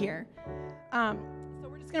 help me here. So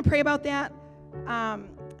we're just going to pray about that. I'm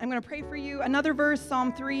going to pray for you. Another verse,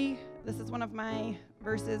 Psalm 3. This is one of my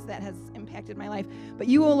verses that has impacted my life. But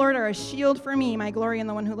you, O Lord, are a shield for me, my glory, and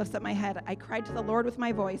the one who lifts up my head. I cried to the Lord with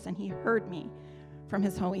my voice, and he heard me from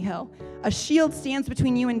his holy hill. A shield stands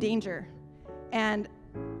between you and danger. And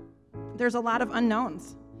there's a lot of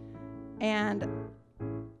unknowns. And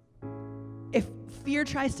if fear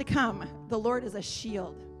tries to come, the Lord is a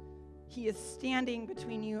shield. He is standing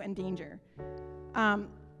between you and danger.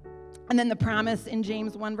 And then the promise in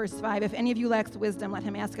James 1, verse 5, if any of you lacks wisdom, let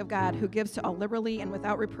him ask of God, who gives to all liberally and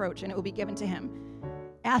without reproach, and it will be given to him.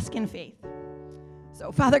 Ask in faith.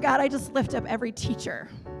 So, Father God, I just lift up every teacher,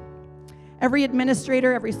 every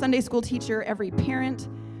administrator, every Sunday school teacher, every parent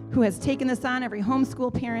who has taken this on, every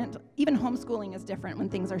homeschool parent. Even homeschooling is different when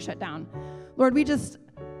things are shut down. Lord, we just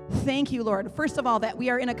thank you, Lord, first of all, that we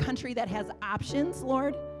are in a country that has options,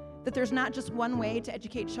 Lord, that there's not just one way to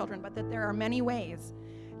educate children, but that there are many ways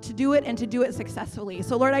to do it and to do it successfully.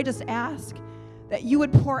 So, Lord, I just ask that you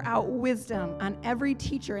would pour out wisdom on every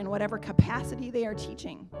teacher in whatever capacity they are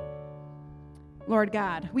teaching. Lord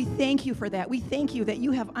God, we thank you for that. We thank you that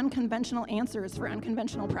you have unconventional answers for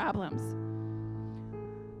unconventional problems.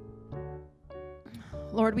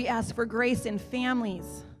 Lord, we ask for grace in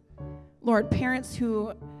families. Lord, parents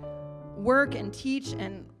who work and teach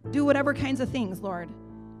and do whatever kinds of things, Lord.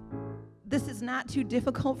 This is not too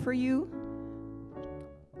difficult for you.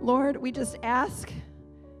 Lord, we just ask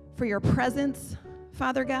for your presence,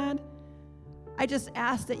 Father God. I just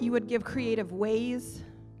ask that you would give creative ways.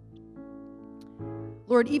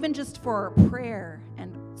 Lord, even just for prayer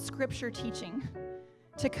and scripture teaching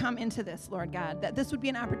to come into this, Lord God, that this would be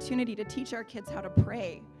an opportunity to teach our kids how to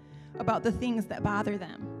pray about the things that bother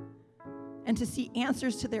them and to see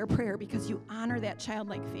answers to their prayer because you honor that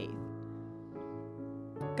childlike faith.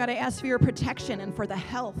 God, I ask for your protection and for the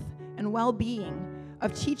health and well-being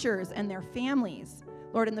of teachers and their families,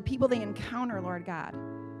 Lord, and the people they encounter, Lord God.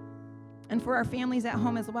 And for our families at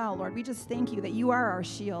home as well, Lord, we just thank you that you are our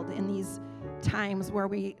shield in these times where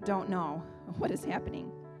we don't know what is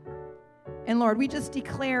happening. And Lord, we just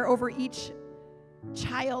declare over each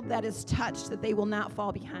child that is touched that they will not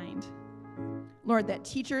fall behind. Lord, that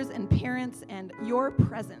teachers and parents and your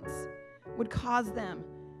presence would cause them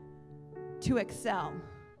to excel.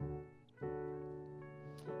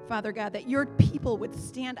 Father God, that your people would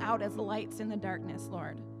stand out as lights in the darkness,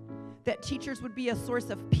 Lord. That teachers would be a source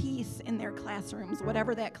of peace in their classrooms,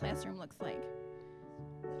 whatever that classroom looks like.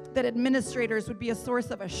 That administrators would be a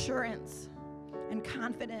source of assurance and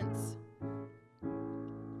confidence.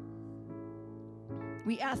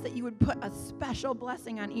 We ask that you would put a special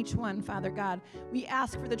blessing on each one, Father God. We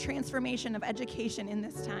ask for the transformation of education in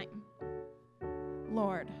this time,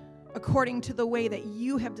 Lord, according to the way that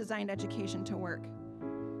you have designed education to work.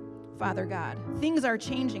 Father God, things are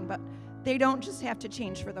changing, but they don't just have to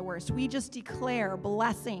change for the worst. We just declare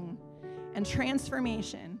blessing and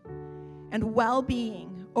transformation and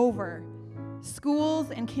well-being over schools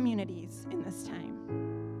and communities in this time.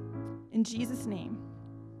 In Jesus' name.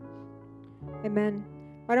 Amen.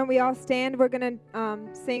 Why don't we all stand? We're going to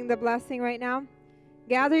sing the blessing right now.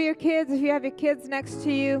 Gather your kids. If you have your kids next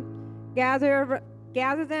to you, gather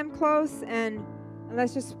them close and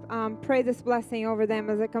let's just pray this blessing over them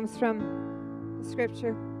as it comes from the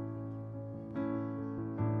scripture.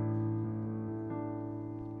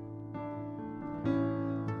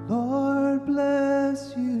 Lord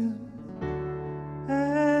bless you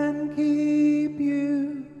and keep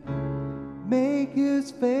you. Make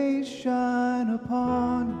his face shine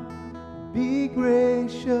upon you. Be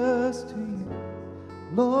gracious to you.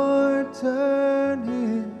 Lord, turn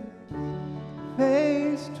his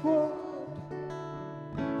face toward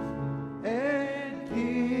and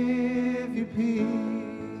give you peace.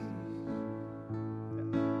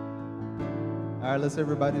 All right, let's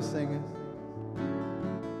everybody sing it.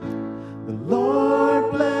 The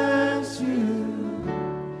Lord bless you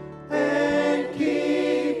and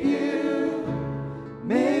keep you.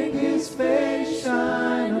 Make his face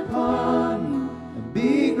shine upon you and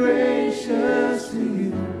be gracious to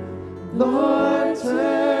you. Lord,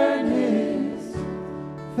 turn his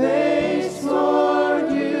face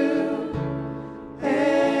toward you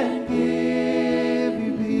and give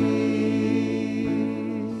you peace.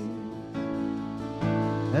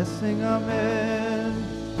 Let's sing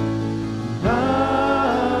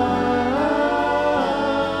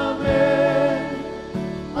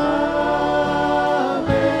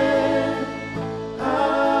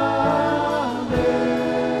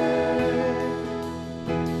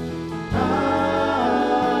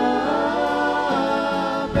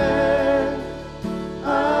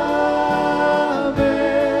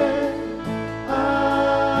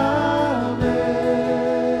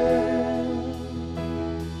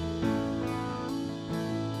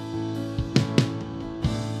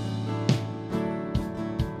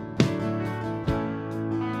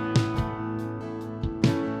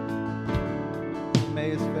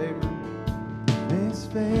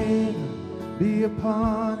be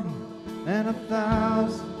upon you and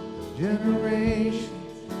 1,000 generations,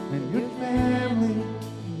 and your family,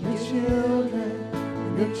 and your children,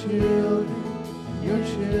 and your children, and your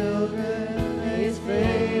children. May his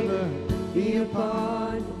favor be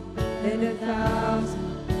upon you and 1,000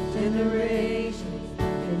 generations,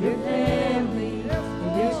 and your family,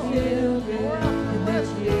 and your children, and their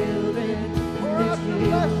children, and their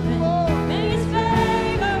children. May his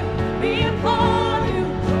favor be upon you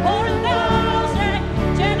for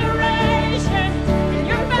 1,000 generations, and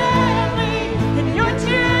your family, and your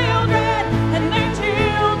children, and their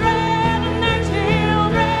children, and their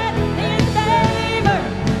children. May his favor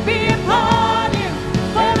be upon you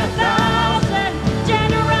for 1,000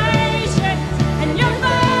 generations, and your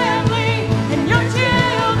family, and your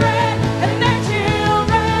children, and their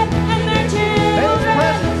children, and their children.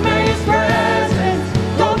 May his presence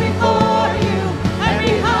go before you and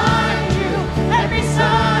behind you and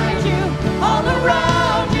beside you, all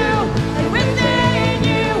around you and within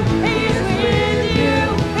you. He is with you.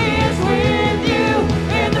 He is with you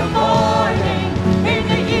in the morning, in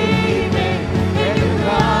the evening, in your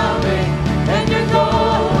coming and your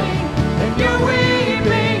going, and your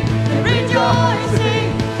weeping and rejoicing.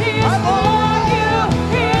 He is for you.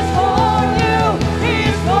 He is for you. He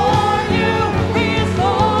is for you. He is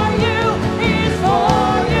for you. He is for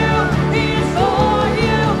you. He is for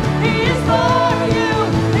you. He is for you.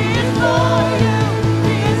 He is for you.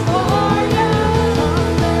 He is for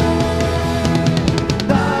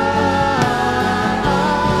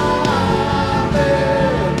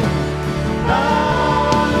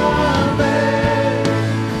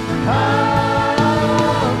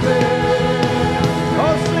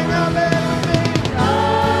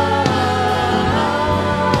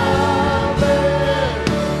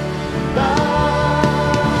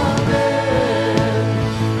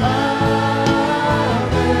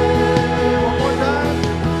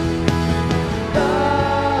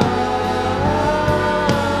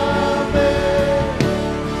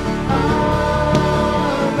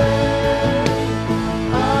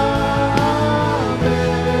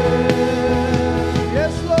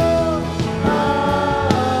Yes, Lord.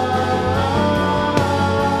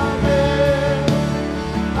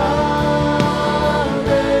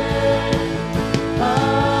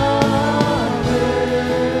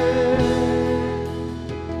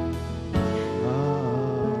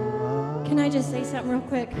 Can I just say something real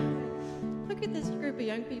quick? Look at this group of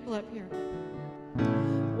young people up here.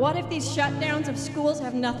 What if these shutdowns of schools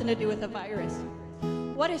have nothing to do with the virus?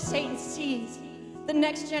 What if Satan sees the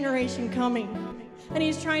next generation coming and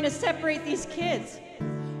he's trying to separate these kids?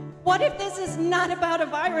 What if this is not about a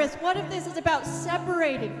virus? What if this is about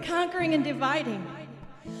separating, conquering, and dividing?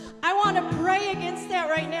 I want to pray against that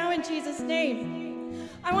right now in Jesus' name.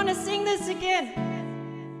 I want to sing this again.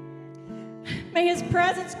 May his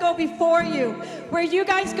presence go before you. Where you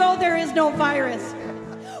guys go, there is no virus.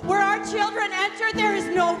 Where our children enter, there is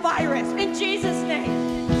no virus. In Jesus' name.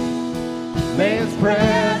 May his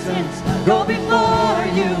presence Go before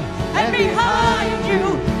you and behind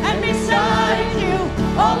you and beside you,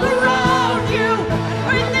 all around you and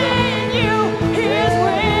within you. He is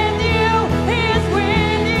with you. He is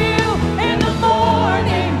with you in the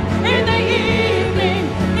morning, in the evening,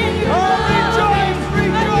 in your coming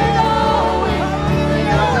and your going, in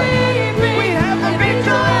your weeping and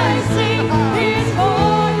rejoicing. He is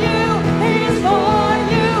for you. He is for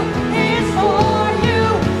you. He is for you.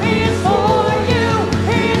 He is for you.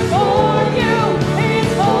 He is for you. He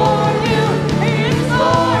is for you. He is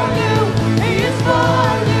for you. He is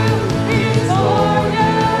for you.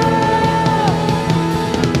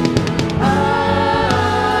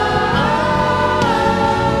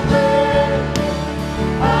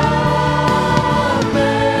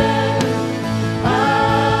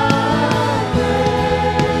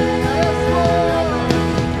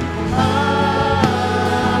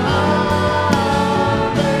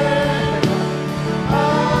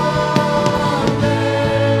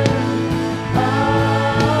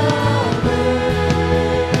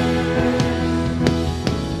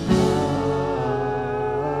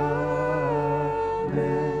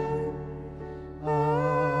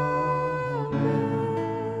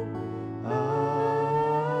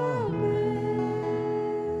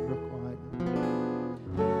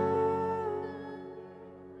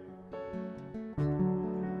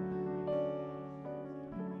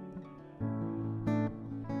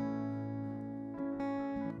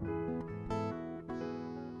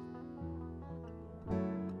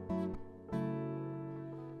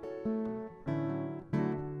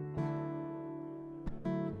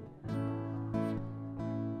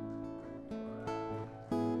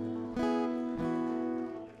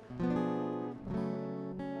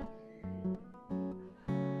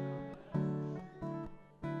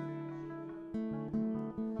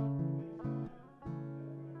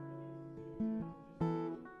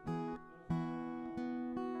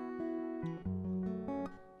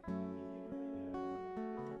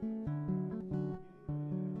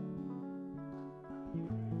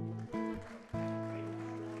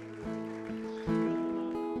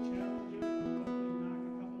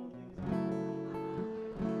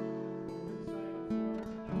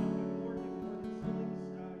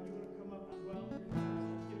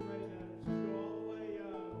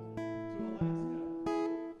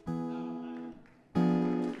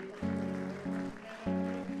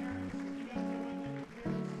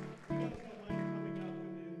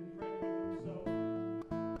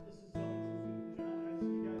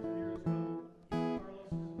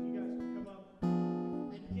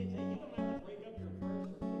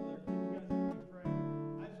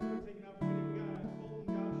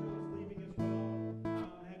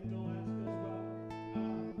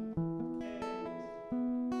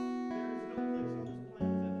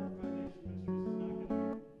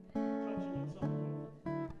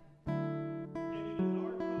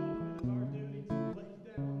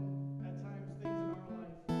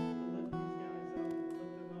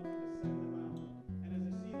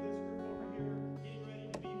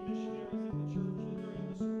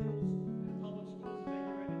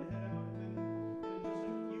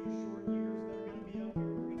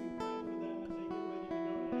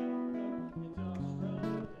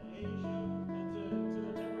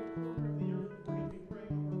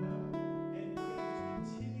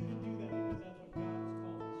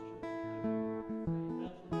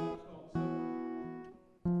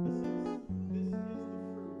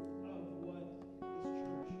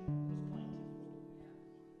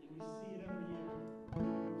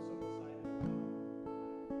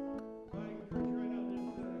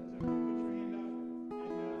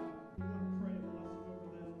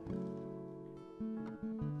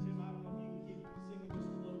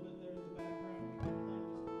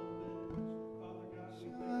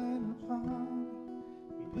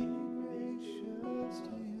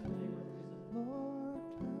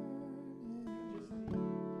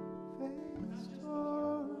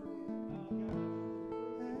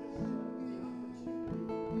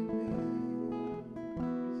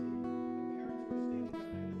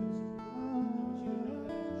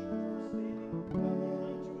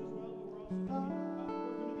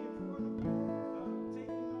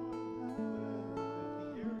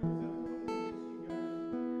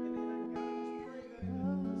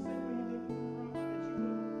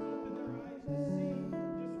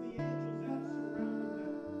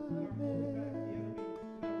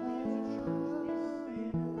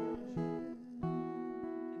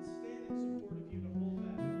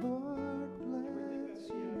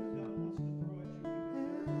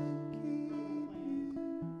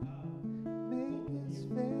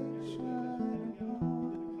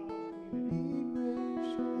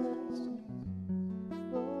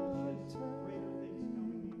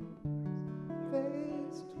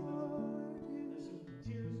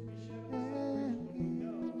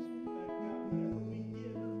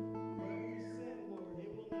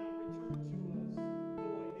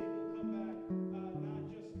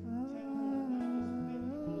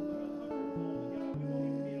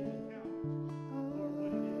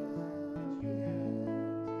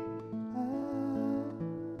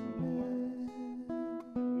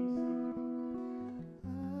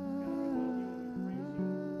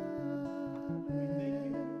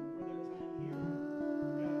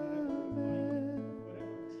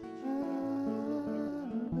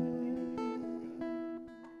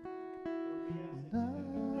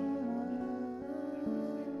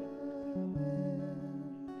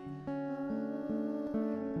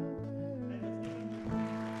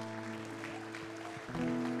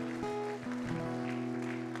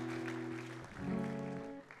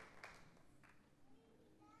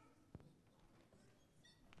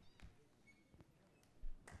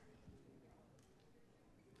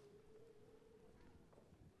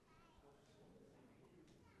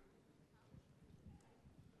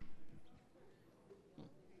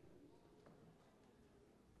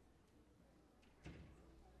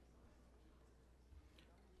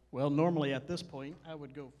 Well, normally at this point, I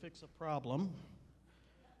would go fix a problem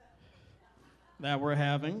that we're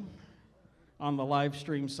having on the live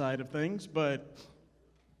stream side of things, but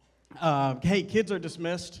hey, kids are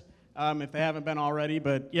dismissed if they haven't been already,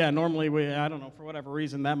 but yeah, normally I don't know, for whatever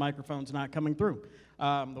reason, that microphone's not coming through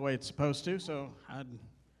the way it's supposed to, so I'd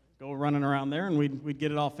go running around there and we'd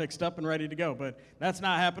get it all fixed up and ready to go, but that's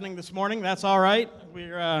not happening this morning. That's all right.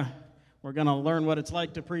 We're going to learn what it's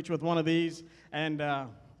like to preach with one of these, and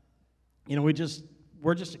we're just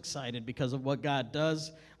excited because of what God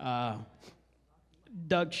does.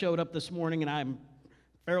 Doug showed up this morning, and I'm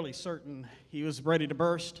fairly certain he was ready to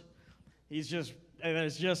burst. There's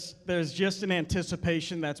just an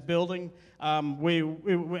anticipation that's building. We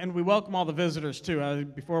welcome all the visitors too.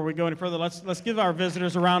 Before we go any further, let's give our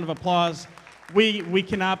visitors a round of applause. We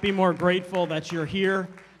cannot be more grateful that you're here.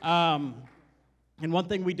 And one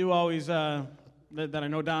thing we do always that I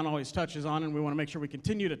know Don always touches on, and we want to make sure we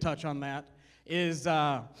continue to touch on that, is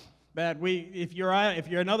that if you're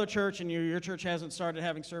another church and your church hasn't started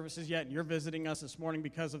having services yet and you're visiting us this morning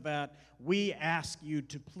because of that, we ask you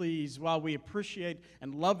to please, while we appreciate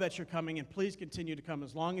and love that you're coming, and please continue to come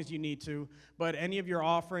as long as you need to, but any of your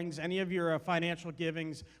offerings, any of your financial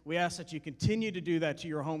givings, we ask that you continue to do that to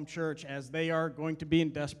your home church, as they are going to be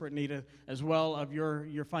in desperate need as well of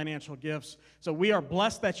your financial gifts. So we are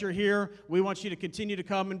blessed that you're here. We want you to continue to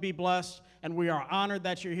come and be blessed, and we are honored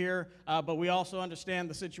that you're here, but we also understand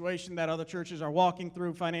the situation that other churches are walking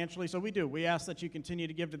through financially, so we ask that you continue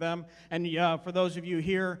to give to them. And for those of you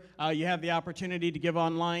here, you have the opportunity to give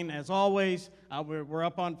online as always. We're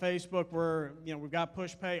up on Facebook. We've got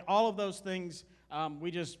PushPay. All of those things.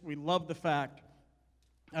 We love the fact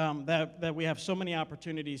that we have so many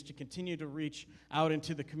opportunities to continue to reach out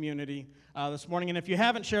into the community this morning. And if you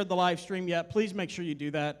haven't shared the live stream yet, please make sure you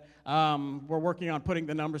do that. We're working on putting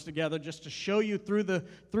the numbers together just to show you through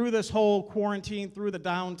this whole quarantine, through the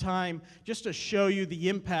downtime, just to show you the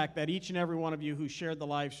impact that each and every one of you who shared the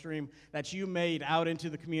live stream, that you made out into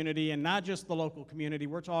the community, and not just the local community.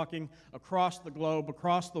 We're talking across the globe,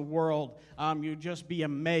 across the world. You'd just be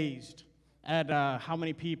amazed at how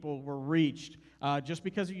many people were reached just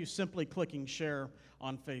because of you simply clicking share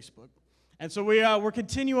on Facebook. And so we're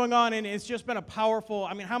continuing on, and it's just been a powerful,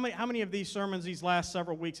 how many of these sermons these last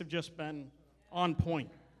several weeks have just been on point?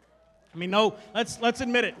 Let's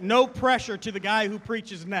admit it, no pressure to the guy who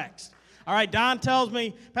preaches next. All right,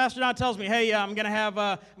 Pastor Don tells me, hey, I'm gonna have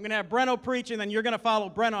Breno preach, and then you're gonna follow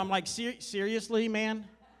Breno. I'm like, seriously, man?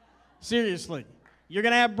 Seriously. You're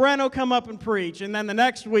gonna have Breno come up and preach, and then the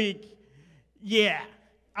next week, yeah,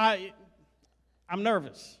 I'm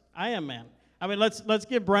nervous. I am, man. Let's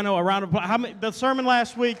give Breno a round of applause. The sermon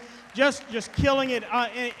last week, just killing it,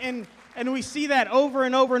 and we see that over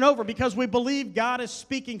and over and over because we believe God is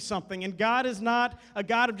speaking something, and God is not a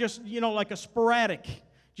God of just like a sporadic,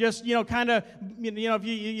 just if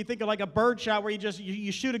you think of like a bird shot where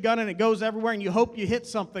you shoot a gun and it goes everywhere and you hope you hit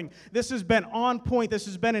something. This has been on point. This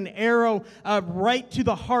has been an arrow right to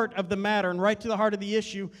the heart of the matter and right to the heart of the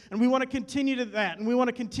issue, and we want to continue to that, and we want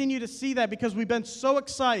to continue to see that because we've been so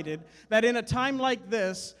excited that in a time like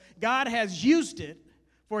this, God has used it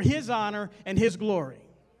for His honor and His glory.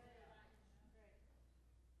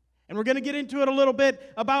 And we're going to get into it a little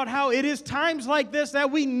bit about how it is times like this that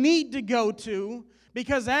we need to go to,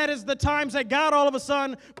 because that is the times that God all of a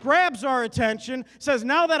sudden grabs our attention, says,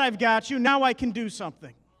 now that I've got you, now I can do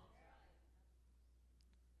something.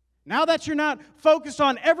 Now that you're not focused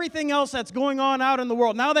on everything else that's going on out in the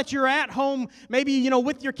world, now that you're at home, maybe,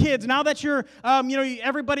 with your kids, now that you're,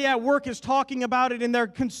 everybody at work is talking about it and they're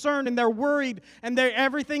concerned and they're worried and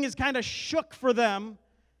everything is kind of shook for them,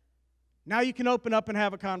 now you can open up and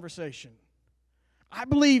have a conversation. I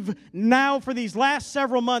believe now for these last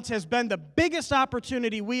several months has been the biggest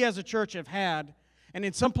opportunity we as a church have had, and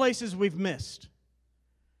in some places we've missed.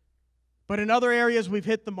 But in other areas we've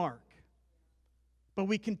hit the mark. But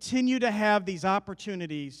we continue to have these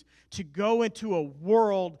opportunities to go into a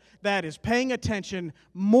world that is paying attention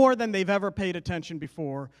more than they've ever paid attention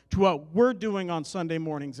before to what we're doing on Sunday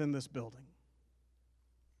mornings in this building.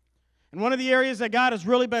 And one of the areas that God has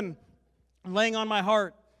really been laying on my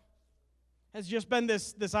heart has just been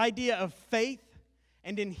this idea of faith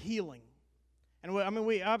and in healing. And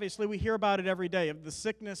we hear about it every day, of the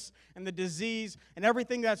sickness and the disease and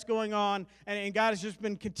everything that's going on. And God has just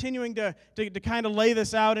been continuing to kind of lay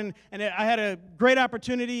this out. And I had a great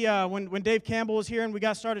opportunity when Dave Campbell was here and we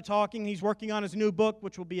got started talking. He's working on his new book,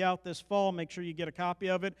 which will be out this fall. Make sure you get a copy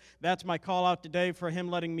of it. That's my call out today for him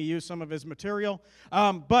letting me use some of his material.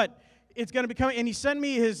 But it's going to be coming. And he sent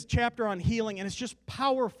me his chapter on healing, and it's just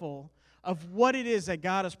powerful of what it is that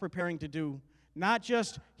God is preparing to do not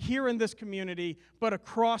just here in this community, but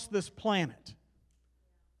across this planet.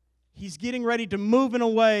 He's getting ready to move in a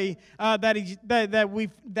way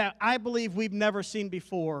that I believe we've never seen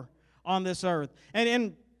before on this earth.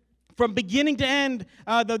 And from beginning to end,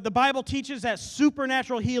 the Bible teaches that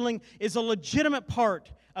supernatural healing is a legitimate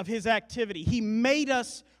part of His activity. He made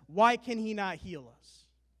us. Why can He not heal us?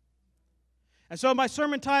 And so my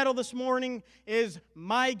sermon title this morning is,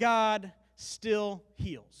 My God Still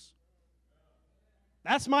Heals.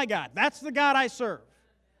 That's my God. That's the God I serve.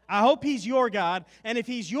 I hope He's your God. And if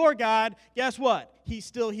He's your God, guess what? He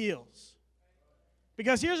still heals.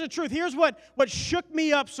 Because here's the truth. Here's what shook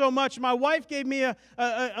me up so much. My wife gave me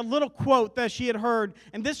a little quote that she had heard,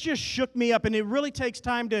 and this just shook me up. And it really takes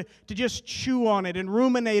time to just chew on it and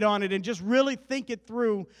ruminate on it and just really think it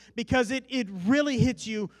through, because it really hits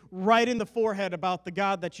you right in the forehead about the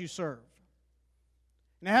God that you serve.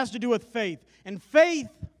 And it has to do with faith. And faith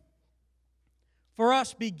for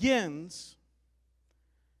us begins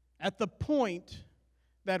at the point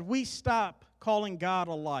that we stop calling God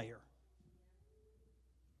a liar.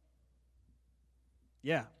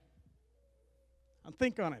 Yeah.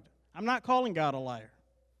 Think on it. I'm not calling God a liar.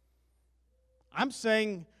 I'm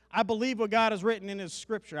saying I believe what God has written in His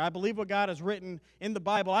Scripture. I believe what God has written in the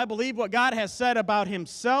Bible. I believe what God has said about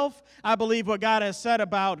Himself. I believe what God has said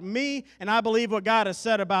about me. And I believe what God has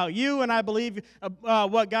said about you. And I believe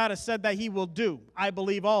what God has said that He will do. I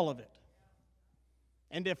believe all of it.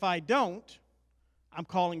 And if I don't, I'm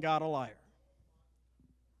calling God a liar.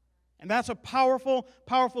 And that's a powerful,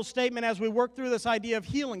 powerful statement as we work through this idea of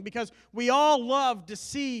healing, because we all love to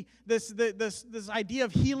see this idea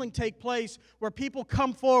of healing take place, where people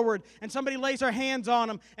come forward and somebody lays their hands on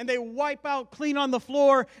them and they wipe out clean on the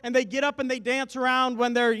floor and they get up and they dance around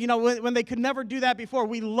when when they could never do that before.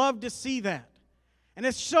 We love to see that. And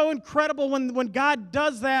it's so incredible when God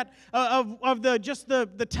does that, of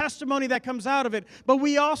the testimony that comes out of it. But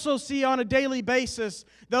we also see on a daily basis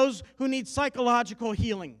those who need psychological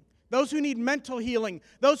healing, those who need mental healing,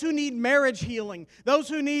 those who need marriage healing, those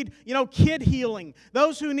who need, kid healing,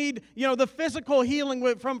 those who need, the physical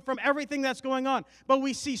healing from everything that's going on. But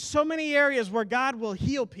we see so many areas where God will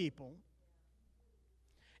heal people.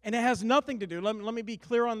 And it has nothing to do, let me be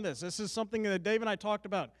clear on this. This is something that Dave and I talked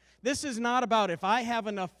about. This is not about if I have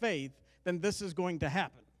enough faith, then this is going to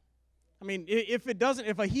happen. I mean,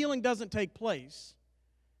 if a healing doesn't take place,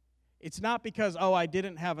 it's not because, I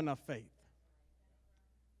didn't have enough faith.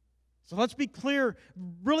 So let's be clear,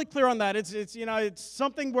 really clear on that. It's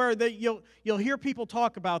something where you'll hear people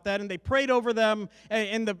talk about that, and they prayed over them,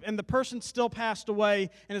 and the person still passed away,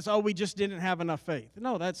 and it's, we just didn't have enough faith.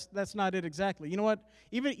 No, that's not it exactly. You know what?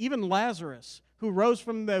 Even Lazarus, who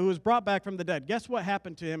was brought back from the dead, guess what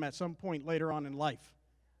happened to him at some point later on in life?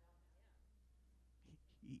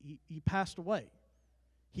 He passed away.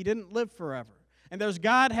 He didn't live forever. And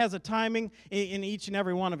God has a timing in each and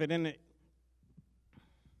every one of it. And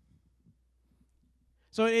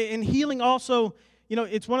so in healing also,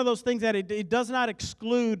 it's one of those things that it does not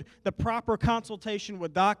exclude the proper consultation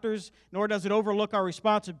with doctors, nor does it overlook our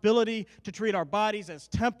responsibility to treat our bodies as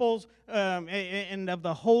temples and of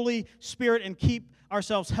the Holy Spirit and keep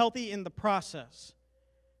ourselves healthy in the process.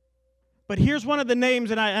 But here's one of the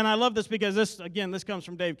names, and I love this because this comes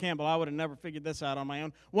from Dave Campbell. I would have never figured this out on my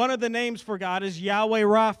own. One of the names for God is Yahweh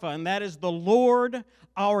Rapha, and that is the Lord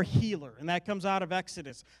our healer. And that comes out of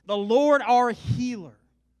Exodus. The Lord our healer.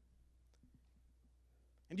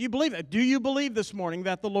 And do you believe that? Do you believe this morning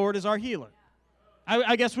that the Lord is our healer?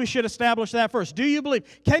 I guess we should establish that first. Do you believe?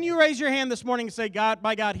 Can you raise your hand this morning and say,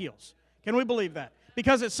 my God heals? Can we believe that?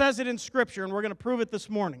 Because it says it in Scripture, and we're going to prove it this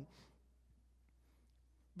morning.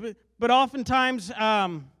 But oftentimes,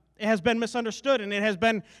 it has been misunderstood, and it has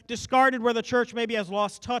been discarded where the church maybe has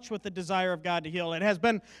lost touch with the desire of God to heal. It has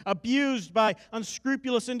been abused by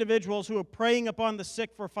unscrupulous individuals who are preying upon the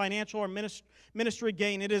sick for financial or ministry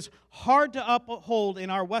gain. It is hard to uphold in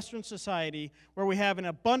our Western society, where we have an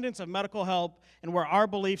abundance of medical help and where our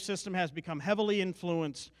belief system has become heavily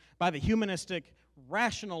influenced by the humanistic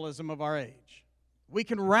rationalism of our age. We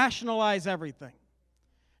can rationalize everything.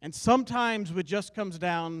 And sometimes it just comes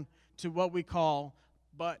down to what we call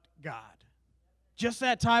but God. Just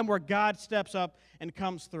that time where God steps up and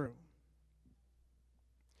comes through.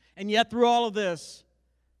 And yet through all of this,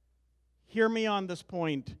 hear me on this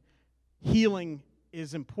point, healing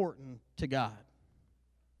is important to God.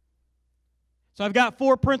 So I've got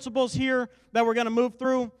 4 principles here that we're going to move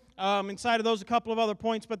through. Inside of those, a couple of other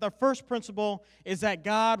points. But the first principle is that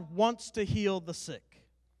God wants to heal the sick.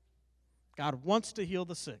 God wants to heal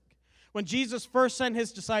the sick. When Jesus first sent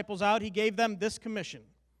His disciples out, He gave them this commission.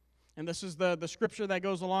 And this is the scripture that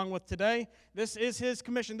goes along with today. This is his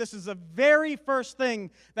commission. This is the very first thing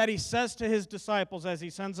that he says to his disciples as he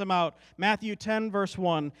sends them out. Matthew 10, verse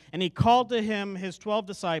 1. And he called to him his 12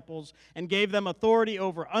 disciples and gave them authority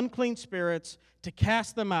over unclean spirits to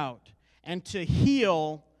cast them out and to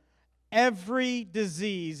heal every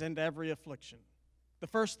disease and every affliction. The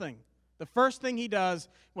first thing he does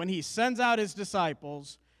when he sends out his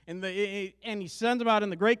disciples, and he sends them out in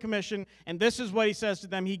the Great Commission, and this is what he says to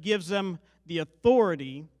them. He gives them the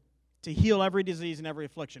authority to heal every disease and every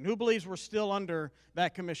affliction. Who believes we're still under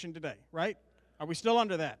that commission today, right? Are we still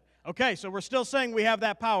under that? Okay, so we're still saying we have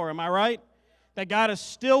that power, am I right? That God is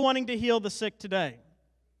still wanting to heal the sick today.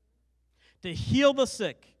 To heal the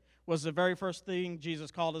sick was the very first thing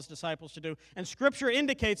Jesus called his disciples to do. And Scripture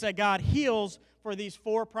indicates that God heals for these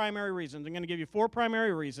 4 primary reasons. I'm going to give you 4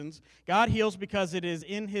 primary reasons. God heals because it is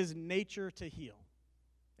in his nature to heal.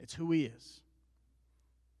 It's who he is.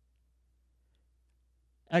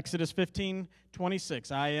 Exodus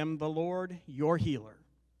 15:26. I am the Lord, your healer.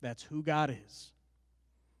 That's who God is.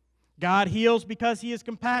 God heals because he is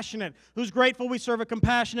compassionate. Who's grateful we serve a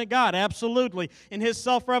compassionate God? Absolutely. In his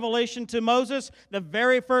self-revelation to Moses, the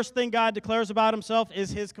very first thing God declares about himself is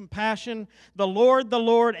his compassion. The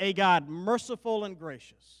Lord, a God merciful and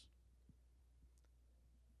gracious.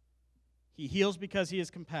 He heals because he is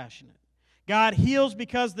compassionate. God heals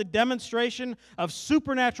because the demonstration of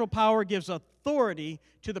supernatural power gives authority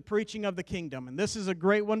to the preaching of the kingdom. And this is a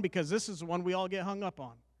great one because this is the one we all get hung up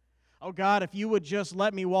on. Oh, God, if you would just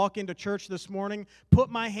let me walk into church this morning, put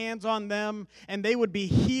my hands on them, and they would be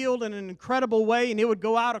healed in an incredible way, and it would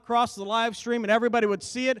go out across the live stream, and everybody would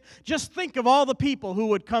see it. Just think of all the people who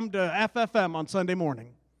would come to FFM on Sunday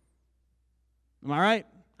morning. Am I right?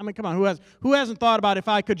 I mean, come on, who hasn't thought about if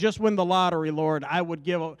I could just win the lottery, Lord, I would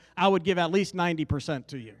give at least 90%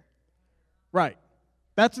 to you. Right.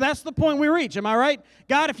 That's the point we reach, am I right?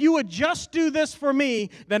 God, if you would just do this for me,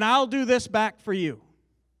 then I'll do this back for you.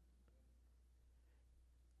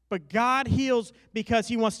 But God heals because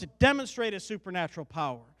he wants to demonstrate his supernatural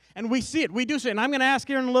power. And we see it. We do see it. And I'm going to ask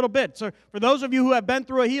here in a little bit. So for those of you who have been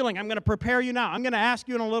through a healing, I'm going to prepare you now. I'm going to ask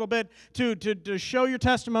you in a little bit to show your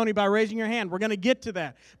testimony by raising your hand. We're going to get to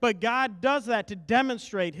that. But God does that to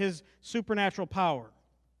demonstrate his supernatural power.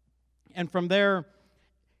 And from there,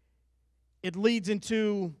 it leads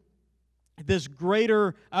into this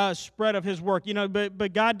greater spread of his work.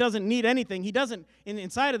 But God doesn't need anything. He doesn't,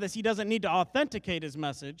 inside of this, he doesn't need to authenticate his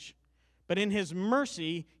message. But in his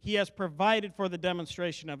mercy, he has provided for the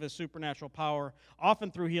demonstration of his supernatural power, often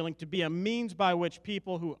through healing, to be a means by which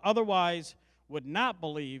people who otherwise would not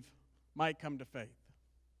believe might come to faith.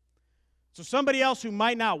 So somebody else who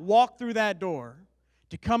might not walk through that door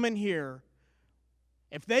to come in here,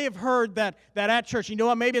 if they have heard that at church, you know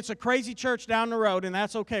what, maybe it's a crazy church down the road, and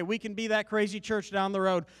that's okay. We can be that crazy church down the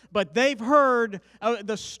road. But they've heard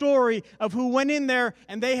the story of who went in there,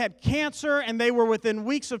 and they had cancer, and they were within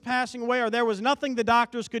weeks of passing away, or there was nothing the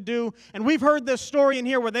doctors could do. And we've heard this story in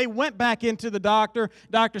here where they went back into the doctor.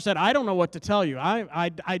 Doctor said, I don't know what to tell you. I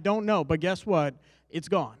don't know, but guess what? It's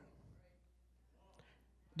gone.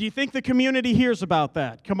 Do you think the community hears about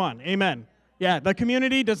that? Come on, amen. Yeah, the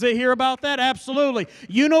community, does it hear about that? Absolutely.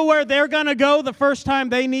 You know where they're going to go the first time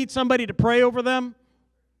they need somebody to pray over them?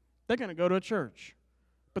 They're going to go to a church.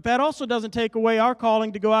 But that also doesn't take away our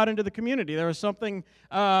calling to go out into the community. There was something,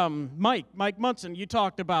 Mike Munson, you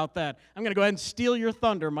talked about that. I'm going to go ahead and steal your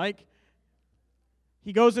thunder, Mike.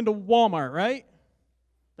 He goes into Walmart, right?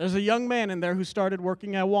 There's a young man in there who started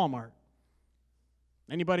working at Walmart.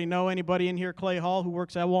 Anybody know anybody in here, Clay Hall, who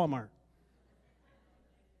works at Walmart?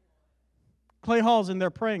 Clay Hall's in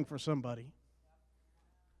there praying for somebody.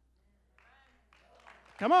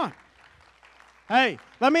 Come on. Hey,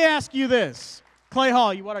 let me ask you this. Clay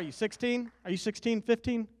Hall, what are you, 16? Are you 16,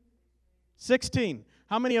 15? 16.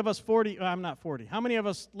 How many of us 40, I'm not 40, how many of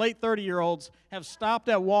us late 30-year-olds have stopped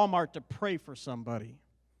at Walmart to pray for somebody?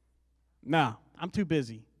 No, I'm too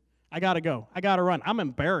busy. I got to go. I got to run. I'm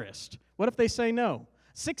embarrassed. What if they say no?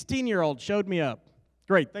 16-year-old showed me up.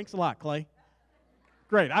 Great. Thanks a lot, Clay.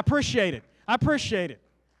 Great. I appreciate it.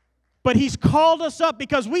 But he's called us up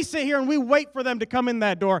because we sit here and we wait for them to come in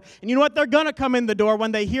that door. And you know what? They're going to come in the door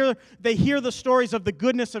when they hear the stories of the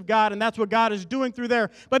goodness of God, and that's what God is doing through there.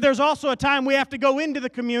 But there's also a time we have to go into the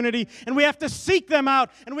community, and we have to seek them out,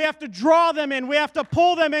 and we have to draw them in. We have to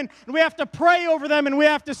pull them in, and we have to pray over them, and we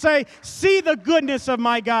have to say, see the goodness of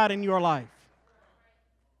my God in your life.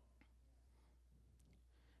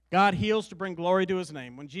 God heals to bring glory to his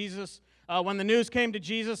name. When the news came to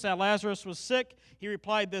Jesus that Lazarus was sick, he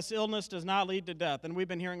replied, "This illness does not lead to death." And we've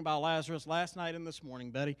been hearing about Lazarus last night and this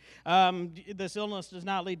morning, Betty. This illness does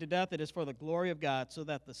not lead to death. It is for the glory of God, so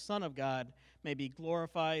that the Son of God may be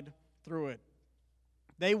glorified through it.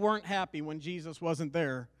 They weren't happy when Jesus wasn't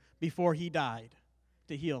there before he died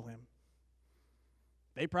to heal him.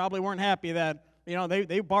 They probably weren't happy that,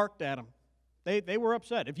 they barked at him. They were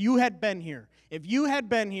upset. If you had been here,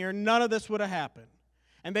 none of this would have happened.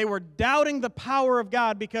 And they were doubting the power of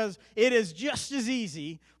God, because it is just as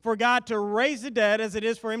easy for God to raise the dead as it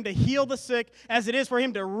is for him to heal the sick, as it is for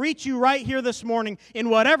him to reach you right here this morning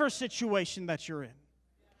in whatever situation that you're in.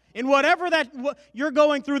 In whatever that you're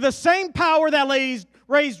going through, the same power that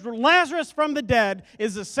raised Lazarus from the dead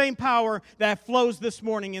is the same power that flows this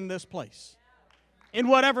morning in this place. In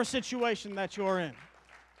whatever situation that you're in.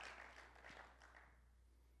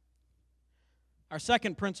 Our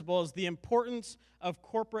second principle is the importance of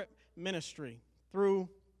corporate ministry through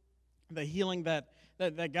the healing that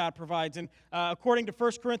God provides. And according to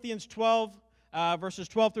 1 Corinthians 12, verses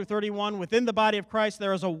 12 through 31, within the body of Christ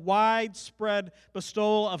there is a widespread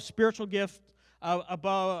bestowal of spiritual gifts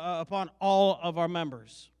upon all of our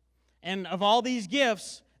members. And of all these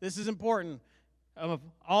gifts, this is important, of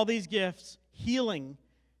all these gifts, healing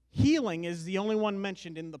is the only one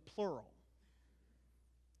mentioned in the plural.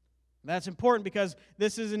 That's important because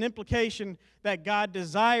this is an implication that God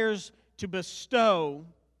desires to bestow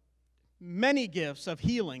many gifts of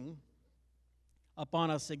healing upon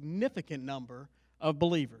a significant number of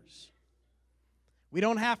believers. We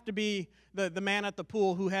don't have to be the man at the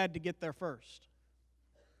pool who had to get there first.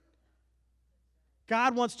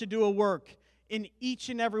 God wants to do a work in each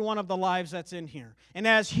and every one of the lives that's in here. And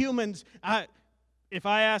as humans, if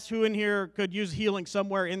I asked who in here could use healing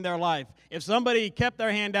somewhere in their life, if somebody kept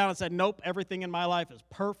their hand down and said, "Nope, everything in my life is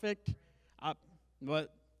perfect," I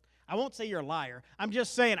won't say you're a liar. I'm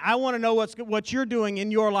just saying I want to know what you're doing in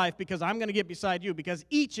your life, because I'm going to get beside you, because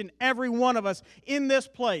each and every one of us in this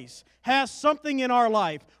place has something in our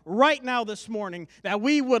life right now this morning that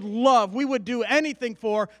we would love, we would do anything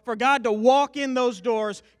for God to walk in those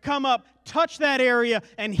doors, come up, touch that area,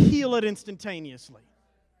 and heal it instantaneously.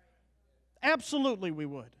 Absolutely we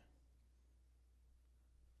would.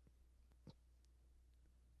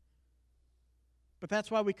 But that's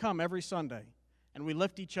why we come every Sunday and we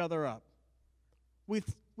lift each other up.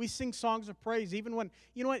 We sing songs of praise even when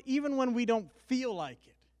we don't feel like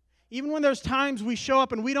it. Even when there's times we show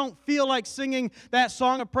up and we don't feel like singing that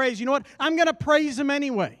song of praise, you know what? I'm going to praise him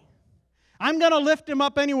anyway. I'm going to lift him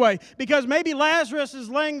up anyway, because maybe Lazarus is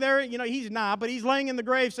laying there, he's not, but he's laying in the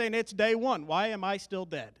grave saying, "It's day 1. Why am I still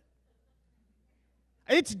dead?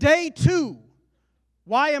 It's day 2.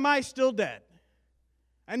 Why am I still dead?"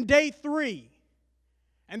 And day 3.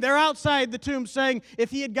 And they're outside the tomb saying, if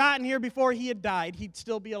he had gotten here before he had died, he'd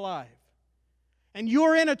still be alive. And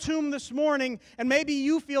you're in a tomb this morning, and maybe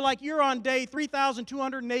you feel like you're on day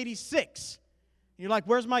 3,286. You're like,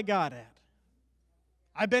 "Where's my God at?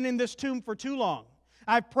 I've been in this tomb for too long.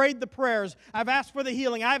 I've prayed the prayers. I've asked for the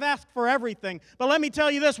healing. I've asked for everything." But let me tell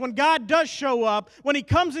you this, when God does show up, when he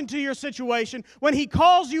comes into your situation, when he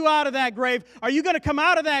calls you out of that grave, are you going to come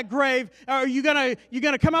out of that grave? Or are you going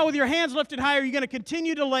to come out with your hands lifted high? Or are you going to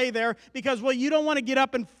continue to lay there because, you don't want to get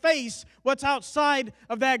up and face what's outside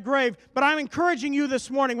of that grave? But I'm encouraging you this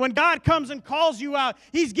morning, when God comes and calls you out,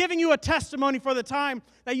 he's giving you a testimony for the time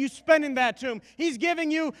that you spend in that tomb. He's giving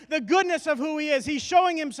you the goodness of who he is. He's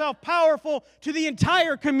showing himself powerful to the entire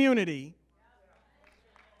community,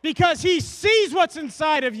 because he sees what's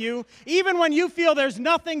inside of you. Even when you feel there's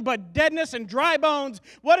nothing but deadness and dry bones,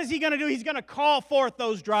 what is he going to do? He's going to call forth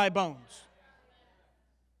those dry bones.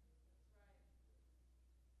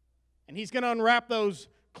 And he's going to unwrap those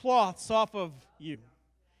cloths off of you.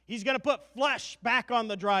 He's going to put flesh back on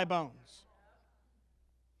the dry bones.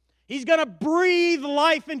 He's going to breathe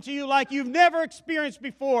life into you like you've never experienced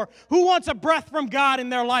before. Who wants a breath from God in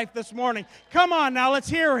their life this morning? Come on now, let's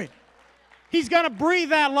hear it. He's going to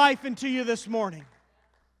breathe that life into you this morning.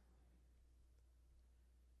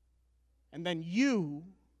 And then you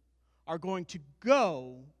are going to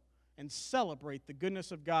go and celebrate the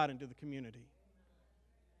goodness of God into the community.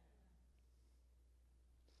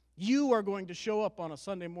 You are going to show up on a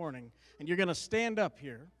Sunday morning, and you're going to stand up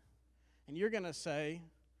here, and you're going to say,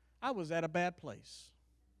 "I was at a bad place,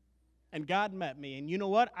 and God met me." And you know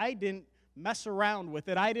what? I didn't mess around with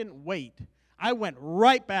it. I didn't wait. I went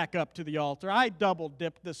right back up to the altar. I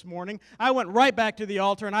double-dipped this morning. I went right back to the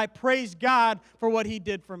altar, and I praised God for what he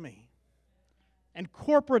did for me. And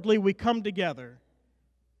corporately, we come together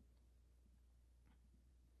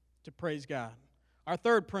to praise God. Our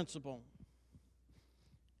third principle.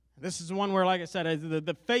 This is the one where, like I said,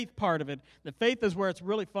 the faith part of it, the faith is where it's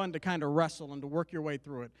really fun to kind of wrestle and to work your way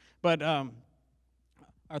through it. But our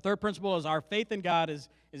third principle is our faith in God is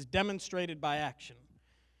demonstrated by action.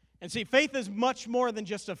 And see, faith is much more than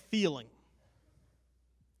just a feeling.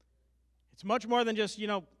 It's much more than just,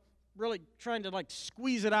 really trying to like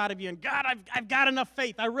squeeze it out of you. And God, I've got enough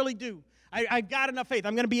faith. I really do. I've got enough faith.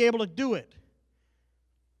 I'm going to be able to do it.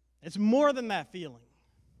 It's more than that feeling.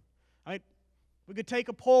 We could take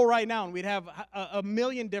a poll right now and we'd have a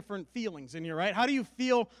million different feelings in here, right? How do you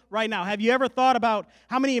feel right now? Have you ever thought about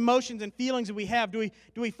how many emotions and feelings that we have? Do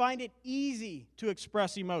we find it easy to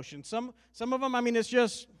express emotion? Some of them, it's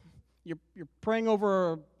just you're praying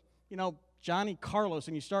over, Johnny Carlos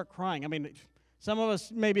and you start crying. Some of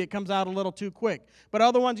us, maybe it comes out a little too quick. But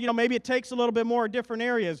other ones, maybe it takes a little bit more different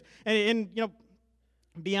areas. And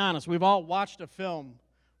be honest, we've all watched a film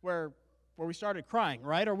where we started crying,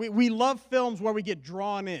 right? Or we love films where we get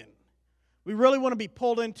drawn in. We really want to be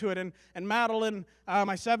pulled into it. And Madeline,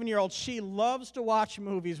 my 7-year-old, she loves to watch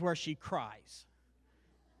movies where she cries.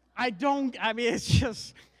 It's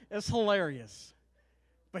hilarious.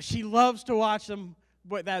 But she loves to watch them,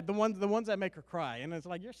 but the ones that make her cry. And it's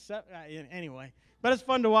like, anyway. But it's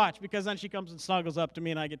fun to watch because then she comes and snuggles up to me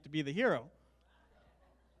and I get to be the hero.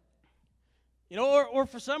 Or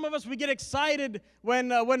for some of us, we get excited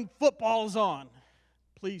when football is on.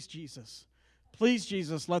 Please, Jesus,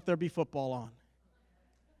 let there be football on.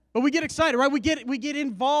 But we get excited, right? We get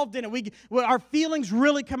involved in it. Our feelings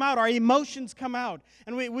really come out. Our emotions come out.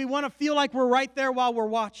 And we want to feel like we're right there while we're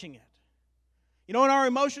watching it. And our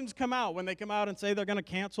emotions come out when they come out and say they're going to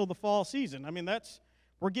cancel the fall season.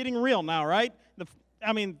 We're getting real now, right?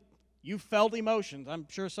 You felt emotions. I'm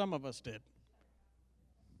sure some of us did.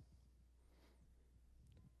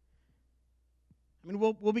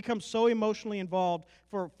 We'll become so emotionally involved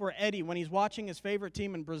for Eddie when he's watching his favorite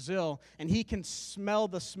team in Brazil, and he can smell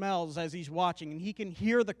the smells as he's watching, and he can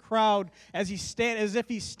hear the crowd as if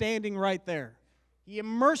he's standing right there. He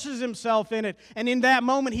immerses himself in it, and in that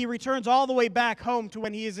moment, he returns all the way back home to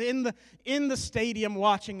when he is in the stadium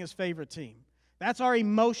watching his favorite team. That's our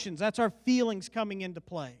emotions. That's our feelings coming into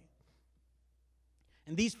play.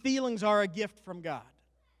 And these feelings are a gift from God.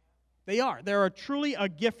 They are. They are truly a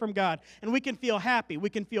gift from God. And we can feel happy. We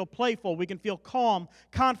can feel playful. We can feel calm,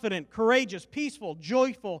 confident, courageous, peaceful,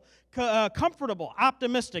 joyful, comfortable,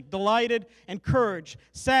 optimistic, delighted, encouraged,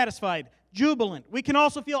 satisfied, jubilant. We can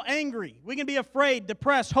also feel angry. We can be afraid,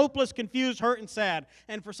 depressed, hopeless, confused, hurt, and sad.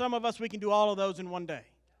 And for some of us, we can do all of those in one day.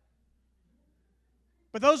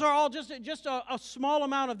 But those are all just a small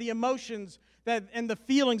amount of the emotions and the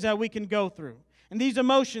feelings that we can go through. And these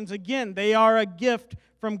emotions, again, they are a gift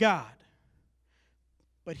from God.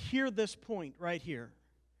 But hear this point right here.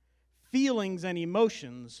 Feelings and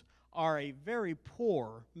emotions are a very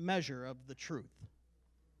poor measure of the truth.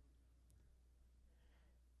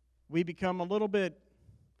 We become a little bit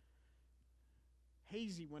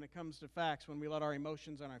hazy when it comes to facts when we let our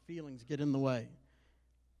emotions and our feelings get in the way.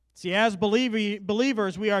 See, as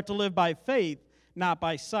believers, we are to live by faith, not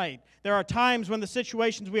by sight. There are times when the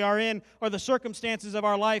situations we are in or the circumstances of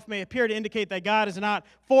our life may appear to indicate that God is not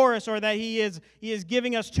for us or that He is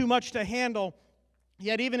giving us too much to handle.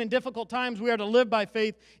 Yet even in difficult times, we are to live by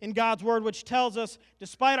faith in God's Word, which tells us,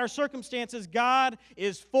 despite our circumstances, God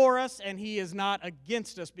is for us and He is not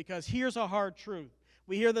against us. Because here's a hard truth.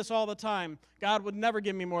 We hear this all the time. God would never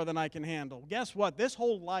give me more than I can handle. Guess what? This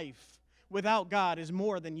whole life without God is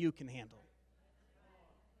more than you can handle.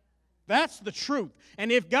 That's the truth.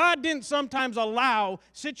 And if God didn't sometimes allow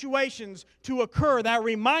situations to occur that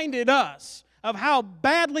reminded us of how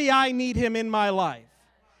badly I need Him in my life,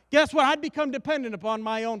 guess what? I'd become dependent upon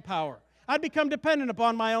my own power. I'd become dependent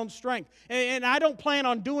upon my own strength. And I don't plan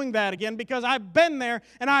on doing that again because I've been there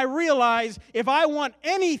and I realize if I want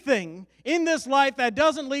anything in this life that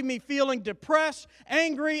doesn't leave me feeling depressed,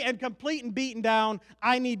 angry, and complete and beaten down,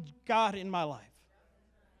 I need God in my life.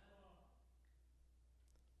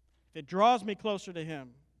 If it draws me closer to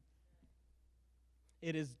Him,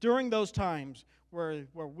 it is during those times where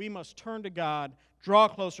we must turn to God, draw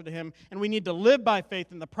closer to Him, and we need to live by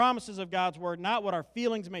faith in the promises of God's Word, not what our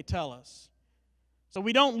feelings may tell us. So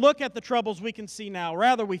we don't look at the troubles we can see now.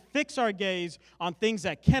 Rather, we fix our gaze on things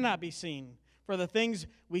that cannot be seen. For the things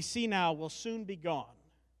we see now will soon be gone,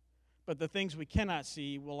 but the things we cannot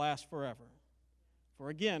see will last forever. For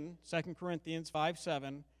again, 2 Corinthians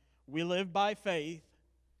 5:7, we live by faith,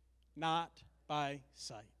 not by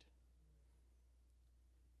sight.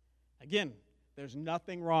 Again, there's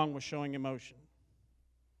nothing wrong with showing emotion.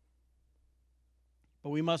 But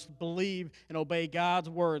we must believe and obey God's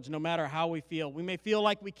words no matter how we feel. We may feel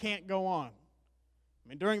like we can't go on. I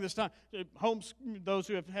mean, during this time, those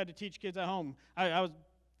who have had to teach kids at home, I was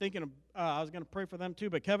thinking I was going to pray for them too,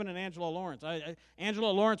 but Kevin and Angela Lawrence.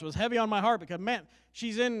 Angela Lawrence was heavy on my heart because, man,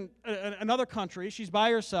 she's in another country. She's by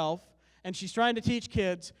herself, and she's trying to teach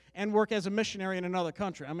kids and work as a missionary in another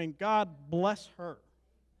country. I mean, God bless her.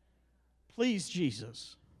 Please,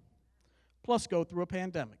 Jesus. Plus, go through a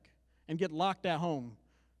pandemic and get locked at home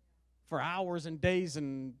for hours and days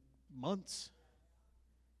and months.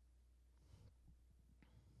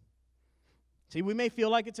 See, we may feel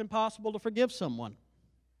like it's impossible to forgive someone.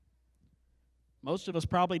 Most of us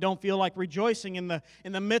probably don't feel like rejoicing in the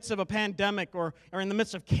midst of a pandemic or in the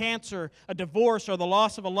midst of cancer, a divorce, or the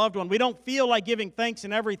loss of a loved one. We don't feel like giving thanks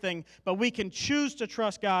in everything, but we can choose to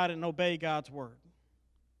trust God and obey God's word.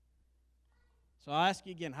 So I'll ask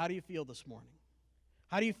you again, how do you feel this morning?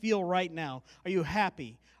 How do you feel right now? Are you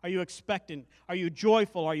happy? Are you expectant? Are you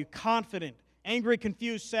joyful? Are you confident? Angry,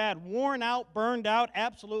 confused, sad, worn out, burned out,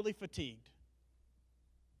 absolutely fatigued?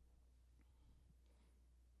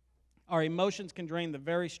 Our emotions can drain the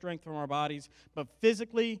very strength from our bodies, but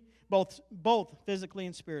physically, both physically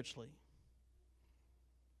and spiritually.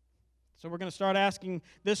 So we're going to start asking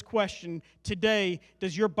this question today.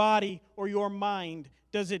 Does your body or your mind,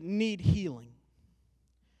 does it need healing?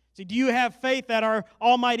 See, do you have faith that our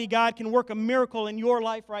Almighty God can work a miracle in your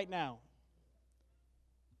life right now?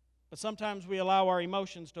 But sometimes we allow our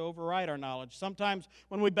emotions to override our knowledge. Sometimes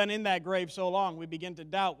when we've been in that grave so long, we begin to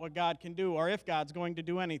doubt what God can do or if God's going to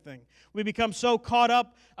do anything. We become so caught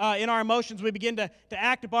up in our emotions, we begin to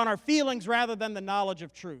act upon our feelings rather than the knowledge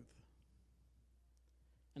of truth.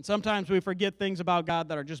 And sometimes we forget things about God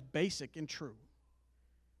that are just basic and true.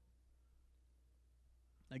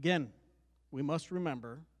 Again, we must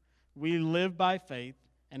remember we live by faith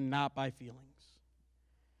and not by feelings.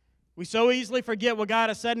 We so easily forget what God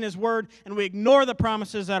has said in His Word, and we ignore the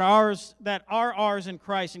promises that are ours in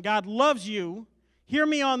Christ. And God loves you. Hear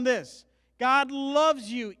me on this. God loves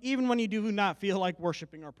you even when you do not feel like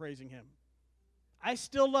worshiping or praising Him. I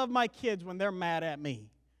still love my kids when they're mad at me.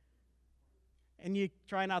 And you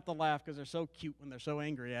try not to laugh because they're so cute when they're so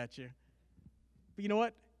angry at you. But you know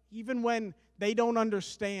what? Even when they don't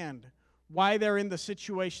understand why they're in the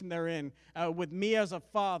situation they're in, with me as a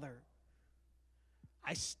father,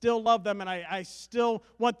 I still love them, and I still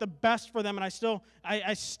want the best for them, and I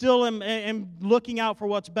still am looking out for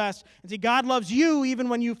what's best. And see, God loves you even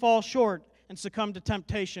when you fall short and succumb to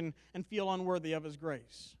temptation and feel unworthy of His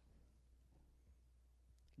grace.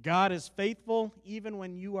 God is faithful even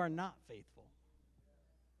when you are not faithful.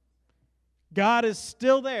 God is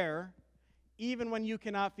still there even when you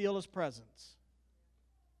cannot feel His presence.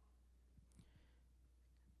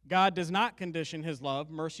 God does not condition His love,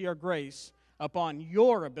 mercy, or grace upon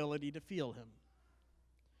your ability to feel Him.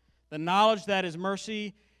 The knowledge that His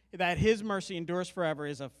mercy endures forever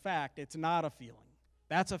is a fact. It's not a feeling.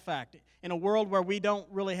 That's a fact. In a world where we don't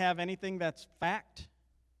really have anything that's fact,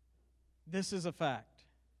 this is a fact.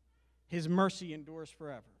 His mercy endures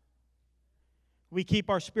forever. We keep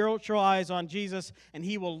our spiritual eyes on Jesus, and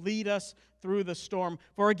He will lead us through the storm.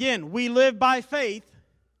 For again, we live by faith,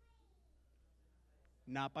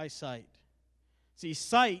 not by sight. See,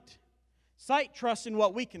 sight trusts in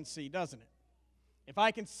what we can see, doesn't it? If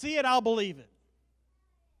I can see it, I'll believe it.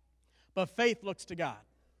 But faith looks to God.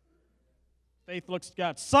 Faith looks to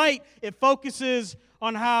God. Sight, it focuses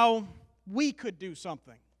on how we could do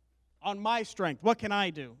something, on my strength. What can I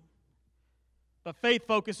do? But faith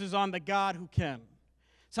focuses on the God who can.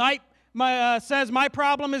 Sight says my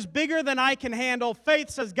problem is bigger than I can handle. Faith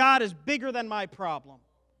says God is bigger than my problem.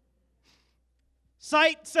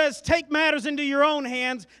 Sight says take matters into your own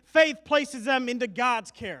hands. Faith places them into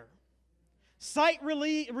God's care. Sight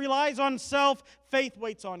relies on self. Faith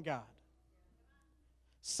waits on God.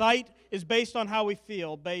 Sight is based on how we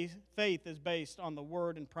feel. Faith is based on the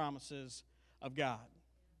word and promises of God.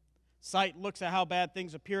 Sight looks at how bad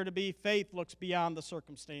things appear to be. Faith looks beyond the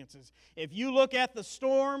circumstances. If you look at the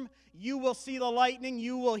storm, you will see the lightning,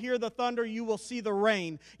 you will hear the thunder, you will see the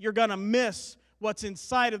rain. You're going to miss what's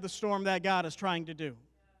inside of the storm that God is trying to do.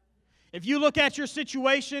 If you look at your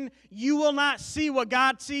situation, you will not see what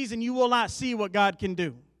God sees, and you will not see what God can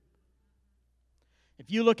do. If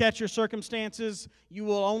you look at your circumstances, you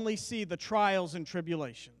will only see the trials and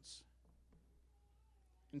tribulations.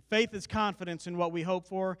 And faith is confidence in what we hope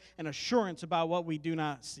for and assurance about what we do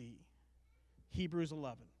not see. Hebrews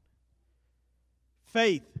 11.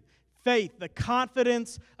 Faith, the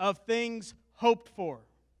confidence of things hoped for.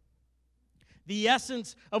 The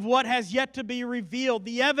essence of what has yet to be revealed.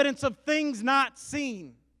 The evidence of things not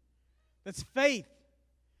seen. That's faith.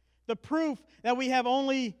 The proof that we have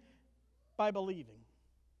only by believing.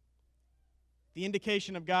 The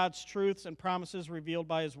indication of God's truths and promises revealed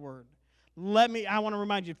by His Word. I want to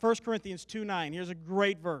remind you, 1 Corinthians 2:9, here's a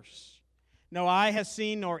great verse. No eye has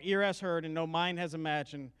seen, nor ear has heard, and no mind has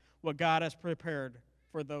imagined what God has prepared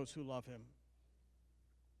for those who love Him.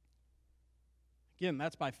 Again,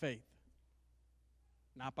 that's by faith,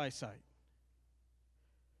 not by sight.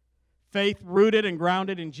 Faith rooted and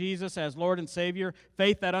grounded in Jesus as Lord and Savior.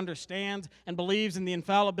 Faith that understands and believes in the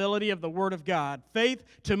infallibility of the Word of God. Faith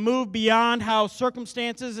to move beyond how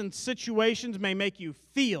circumstances and situations may make you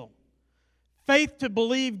feel. Faith to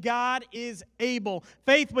believe God is able.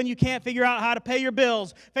 Faith when you can't figure out how to pay your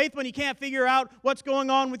bills. Faith when you can't figure out what's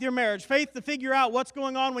going on with your marriage. Faith to figure out what's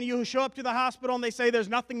going on when you show up to the hospital and they say there's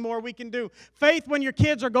nothing more we can do. Faith when your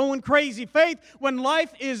kids are going crazy. Faith when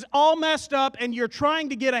life is all messed up and you're trying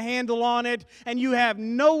to get a handle on it and you have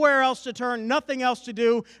nowhere else to turn, nothing else to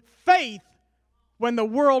do. Faith when the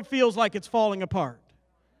world feels like it's falling apart.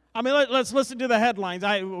 I mean, let's listen to the headlines,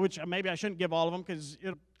 which maybe I shouldn't give all of them because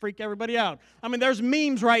it'll freak everybody out. I mean, there's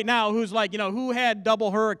memes right now who's like, who had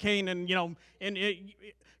double hurricane and,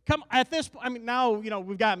 come at this, I mean, now,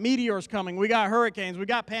 we've got meteors coming, we got hurricanes, we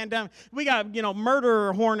got pandemic, we got,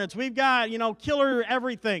 murder hornets, we've got, killer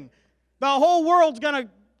everything. The whole world's going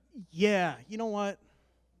to, yeah, you know what?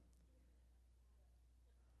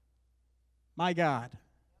 My God.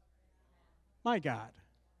 My God.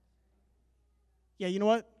 Yeah, you know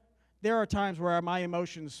what? There are times where my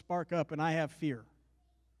emotions spark up and I have fear.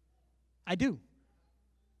 I do.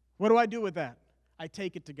 What do I do with that? I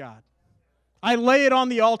take it to God. I lay it on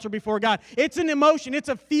the altar before God. It's an emotion. It's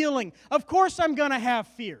a feeling. Of course I'm going to have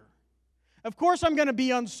fear. Of course I'm going to be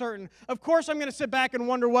uncertain. Of course I'm going to sit back and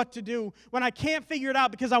wonder what to do when I can't figure it out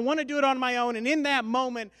because I want to do it on my own. And in that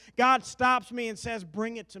moment, God stops me and says,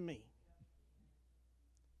 bring it to me.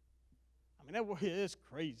 I mean, it's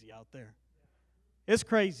crazy out there. It's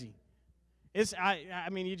crazy. I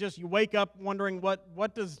mean, you wake up wondering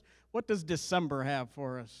what does December have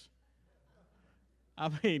for us? I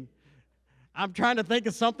mean, I'm trying to think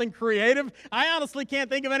of something creative. I honestly can't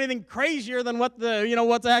think of anything crazier than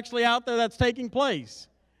what's actually out there that's taking place.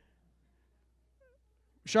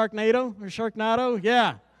 Sharknado?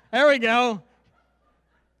 Yeah. There we go.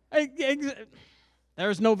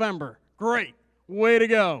 There's November. Great. Way to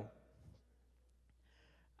go.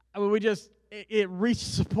 I mean, it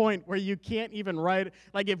reaches a point where you can't even write.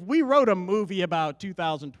 Like if we wrote a movie about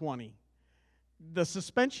 2020, the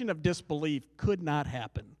suspension of disbelief could not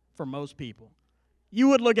happen for most people. You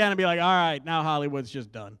would look at it and be like, all right, now Hollywood's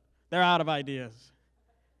just done. They're out of ideas.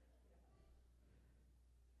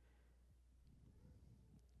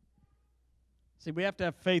 See, we have to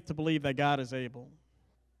have faith to believe that God is able.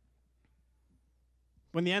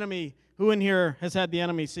 When the enemy, who in here has had the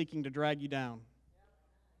enemy seeking to drag you down?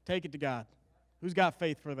 Take it to God. Who's got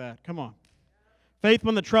faith for that? Come on. Faith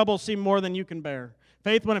when the troubles seem more than you can bear.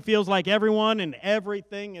 Faith when it feels like everyone and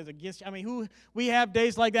everything is against you. I mean, we have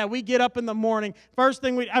days like that. We get up in the morning. First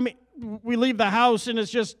thing we leave the house and it's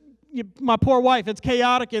just, my poor wife, it's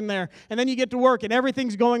chaotic in there. And then you get to work and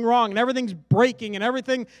everything's going wrong and everything's breaking and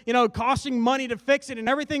everything, costing money to fix it and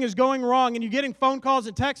everything is going wrong and you're getting phone calls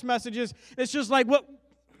and text messages. It's just like, what?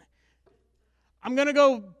 I'm going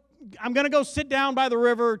to go sit down by the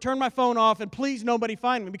river, turn my phone off, and please nobody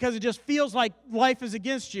find me because it just feels like life is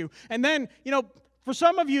against you. And then, for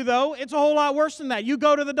some of you, though, it's a whole lot worse than that. You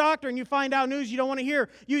go to the doctor and you find out news you don't want to hear.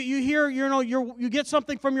 You hear, you get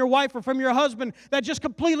something from your wife or from your husband that just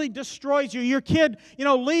completely destroys you. Your kid,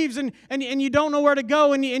 leaves and you don't know where to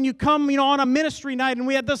go and you come, on a ministry night. And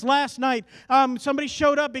we had this last night. Somebody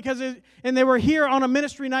showed up and they were here on a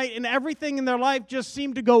ministry night and everything in their life just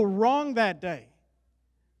seemed to go wrong that day.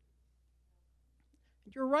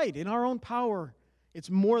 You're right. In our own power, it's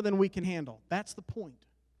more than we can handle. That's the point.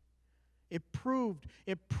 It proved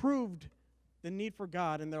the need for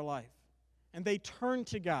God in their life. And they turned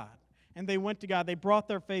to God. And they went to God. They brought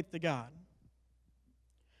their faith to God.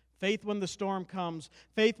 Faith when the storm comes.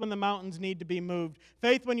 Faith when the mountains need to be moved.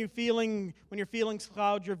 Faith when your feelings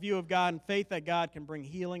cloud your view of God. And faith that God can bring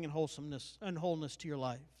healing and wholesomeness and wholeness to your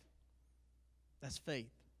life. That's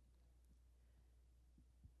faith.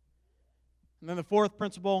 And then the fourth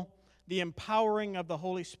principle, the empowering of the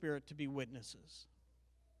Holy Spirit to be witnesses.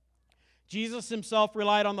 Jesus himself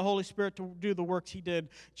relied on the Holy Spirit to do the works he did.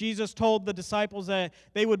 Jesus told the disciples that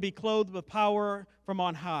they would be clothed with power from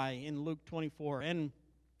on high in Luke 24 and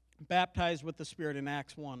baptized with the Spirit in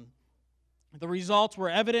Acts 1. The results were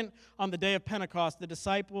evident on the day of Pentecost. The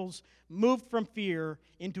disciples moved from fear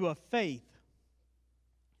into a faith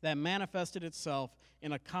that manifested itself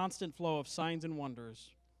in a constant flow of signs and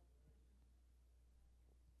wonders.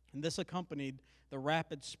 And this accompanied the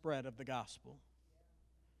rapid spread of the gospel.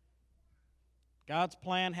 God's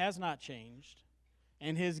plan has not changed,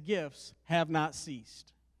 and His gifts have not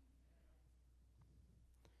ceased.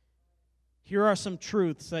 Here are some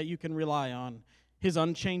truths that you can rely on. His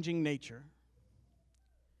unchanging nature.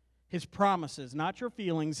 His promises, not your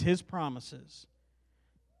feelings, His promises.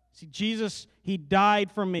 See, Jesus, He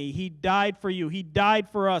died for me. He died for you. He died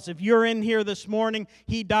for us. If you're in here this morning,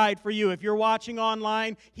 He died for you. If you're watching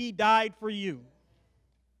online, He died for you.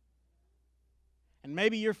 And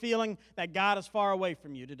maybe you're feeling that God is far away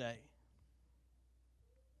from you today.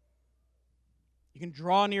 You can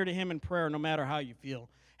draw near to Him in prayer no matter how you feel.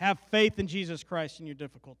 Have faith in Jesus Christ in your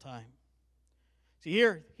difficult time. See,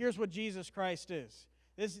 here's what Jesus Christ is.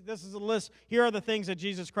 This is a list. Here are the things that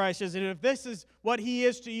Jesus Christ is. And if this is what He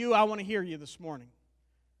is to you, I want to hear you this morning.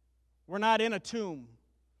 We're not in a tomb.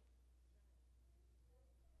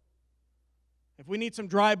 If we need some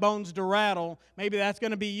dry bones to rattle, maybe that's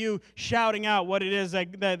going to be you shouting out what it is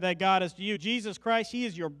that God is to you. Jesus Christ, He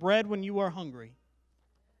is your bread when you are hungry.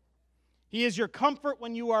 He is your comfort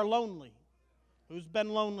when you are lonely. Who's been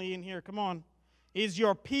lonely in here? Come on. He is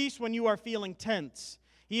your peace when you are feeling tense.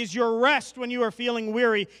 He is your rest when you are feeling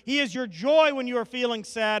weary. He is your joy when you are feeling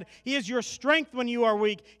sad. He is your strength when you are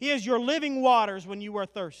weak. He is your living waters when you are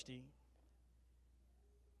thirsty.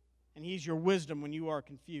 And He's your wisdom when you are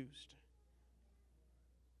confused.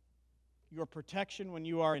 Your protection when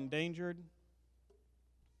you are endangered.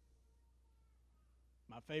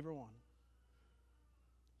 My favorite one.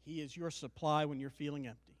 He is your supply when you're feeling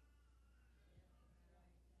empty.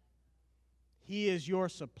 He is your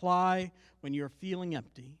supply when you're feeling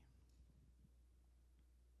empty.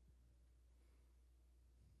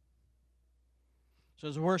 So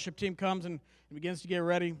as the worship team comes and begins to get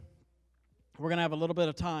ready, we're going to have a little bit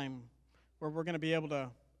of time where we're going to be able to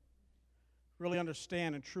really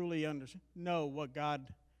understand and truly know what God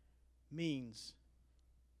means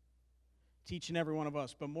to each and every one of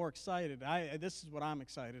us. But more excited, this is what I'm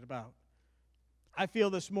excited about. I feel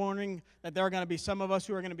this morning that there are going to be some of us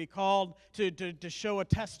who are going to be called to show a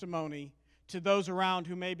testimony to those around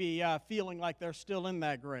who may be feeling like they're still in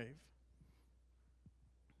that grave.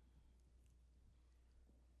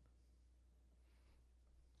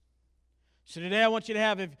 So today I want you to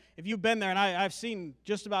have, if you've been there, and I've seen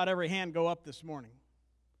just about every hand go up this morning.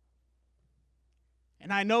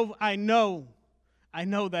 And I know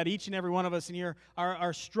that each and every one of us in here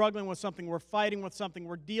are struggling with something. We're fighting with something.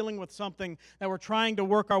 We're dealing with something that we're trying to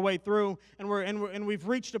work our way through. And we've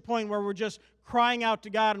reached a point where we're just crying out to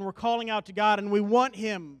God and we're calling out to God and we want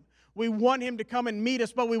Him. We want Him to come and meet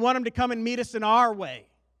us, but we want Him to come and meet us in our way.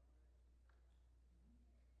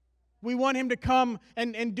 We want Him to come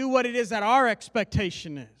and do what it is that our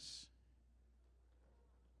expectation is.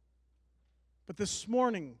 But this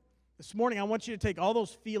morning, I want you to take all those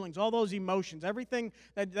feelings, all those emotions, everything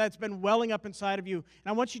that's been welling up inside of you, and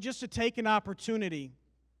I want you just to take an opportunity.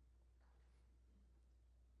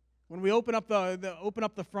 When we open up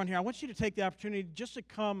the front here, I want you to take the opportunity just to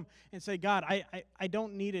come and say, God, I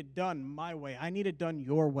don't need it done my way. I need it done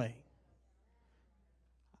your way.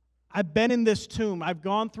 I've been in this tomb. I've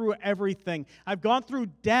gone through everything. I've gone through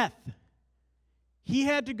death. He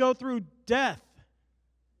had to go through death.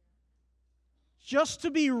 Just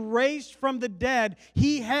to be raised from the dead,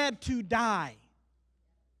 He had to die.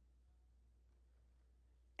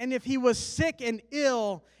 And if He was sick and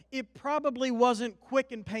ill, it probably wasn't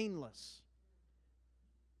quick and painless.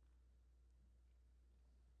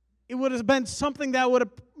 It would have been something that would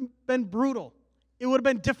have been brutal. It would have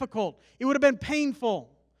been difficult. It would have been painful.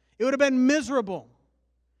 It would have been miserable.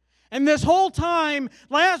 And this whole time,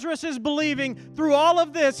 Lazarus is believing through all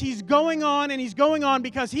of this, he's going on and he's going on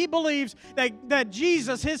because he believes that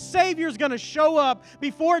Jesus, his Savior, is going to show up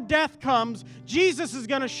before death comes. Jesus is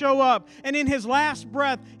going to show up. And in his last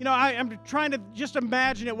breath, I'm trying to just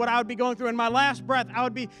imagine it, what I would be going through. In my last breath, I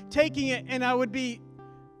would be taking it and I would be,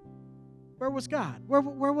 where was God? Where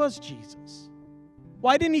was Jesus?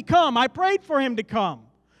 Why didn't He come? I prayed for Him to come.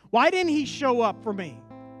 Why didn't He show up for me?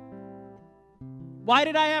 Why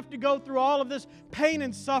did I have to go through all of this pain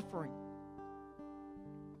and suffering?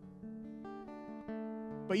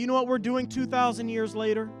 But you know what we're doing 2,000 years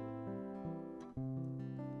later?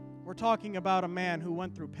 We're talking about a man who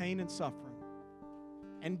went through pain and suffering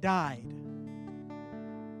and died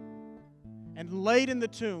and laid in the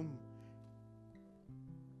tomb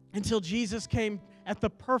until Jesus came at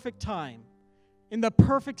the perfect time, in the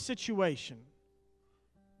perfect situation,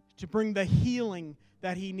 to bring the healing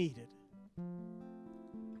that He needed.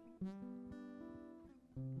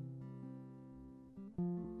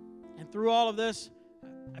 Through all of this,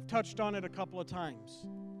 I've touched on it a couple of times.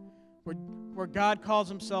 where God calls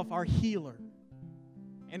himself our healer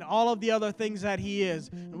and all of the other things that he is.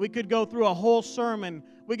 And we could go through a whole sermon.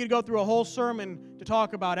 We could go through a whole sermon to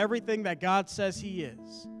talk about everything that God says he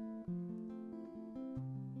is.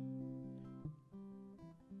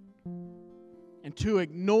 And to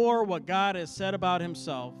ignore what God has said about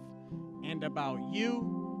himself and about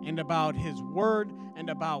you and about his word and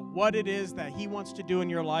about what it is that he wants to do in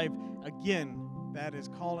your life, again, that is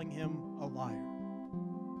calling him a liar.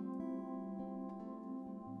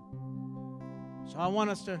 So I want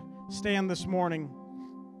us to stand this morning.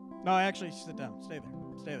 No, actually, sit down. Stay there.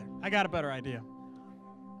 Stay there. I got a better idea.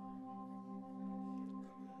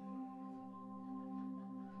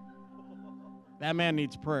 That man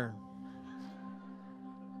needs prayer.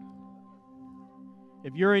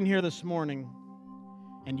 If you're in here this morning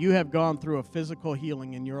and you have gone through a physical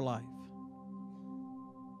healing in your life,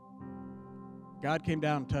 God came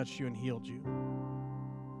down and touched you and healed you,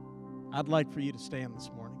 I'd like for you to stand this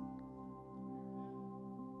morning.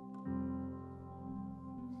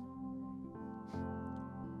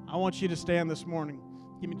 I want you to stand this morning.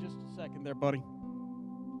 Give me just a second there, buddy.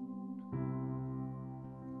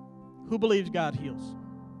 Who believes God heals?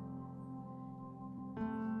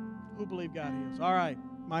 Who believes God heals? All right,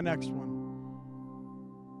 my next one.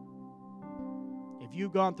 If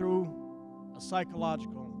you've gone through a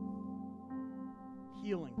psychological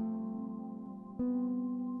healing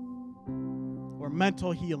or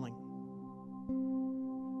mental healing,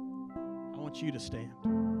 I want you to stand.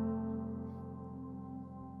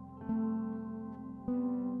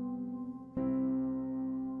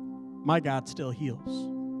 My God still heals.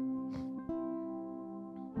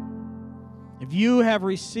 If you have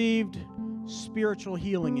received spiritual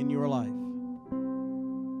healing in your life,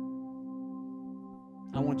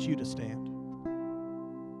 I want you to stand.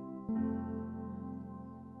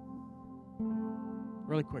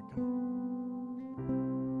 Really quick, come on.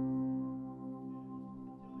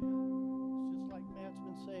 It's just like Matt's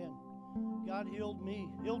been saying. God healed me,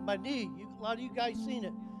 healed my knee. A lot of you guys seen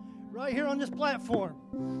it right here on this platform.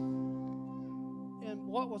 And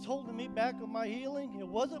what was holding me back on my healing, it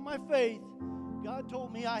wasn't my faith. God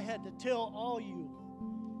told me I had to tell all you.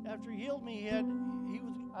 After he healed me,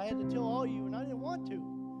 I had to tell all you, and I didn't want to.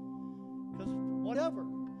 Because whatever.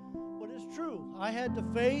 But it's true. I had the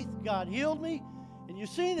faith. God healed me, and you've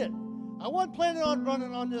seen it. I wasn't planning on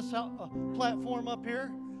running on this platform up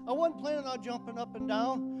here. I wasn't planning on jumping up and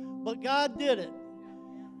down, but God did it.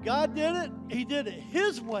 God did it. He did it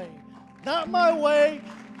his way. Not my way,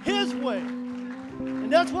 his way.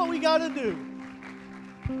 And that's what we got to do.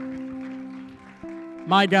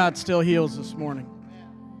 My God still heals this morning.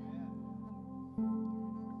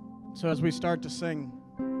 So as we start to sing,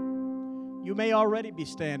 you may already be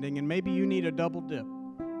standing, and maybe you need a double dip,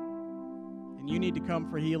 and you need to come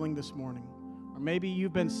for healing this morning. Or maybe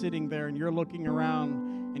you've been sitting there and you're looking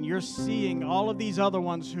around and you're seeing all of these other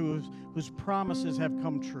ones whose promises have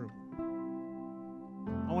come true.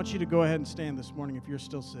 I want you to go ahead and stand this morning if you're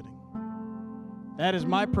still sitting. That is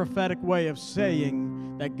my prophetic way of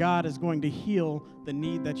saying that God is going to heal the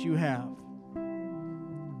need that you have.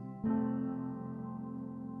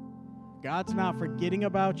 God's not forgetting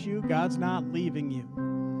about you. God's not leaving you.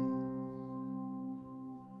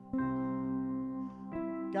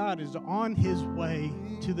 God is on his way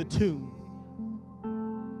to the tomb.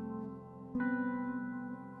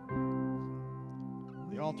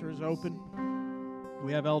 The altar is open.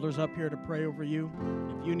 We have elders up here to pray over you.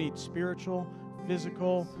 If you need spiritual,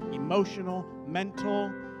 physical, emotional,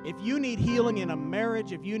 mental, if you need healing in a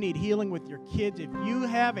marriage, if you need healing with your kids, if you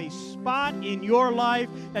have a spot in your life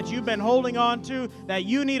that you've been holding on to, that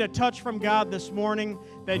you need a touch from God this morning,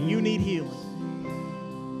 that you need healing.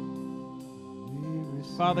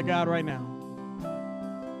 Father God, right now,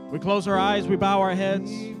 we close our eyes, we bow our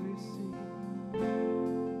heads.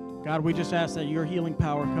 God, we just ask that your healing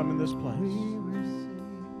power come in this place.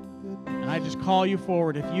 And I just call you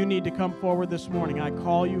forward. If you need to come forward this morning, I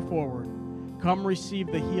call you forward. Come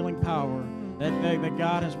receive the healing power that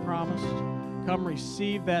God has promised. Come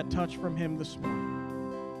receive that touch from him this morning.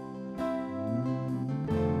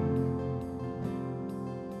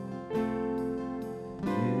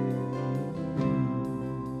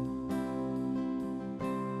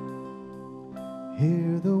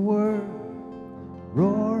 Hear the word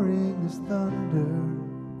roaring as thunder,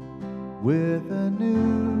 with a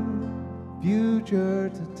new future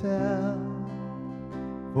to tell.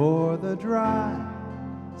 For the dry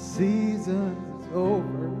season's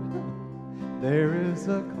over, there is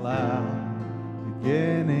a cloud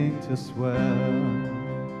beginning to swell.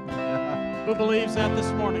 Who believes that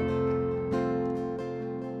this morning?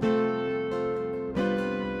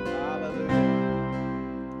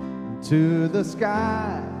 to the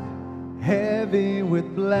sky, heavy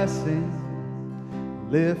with blessings.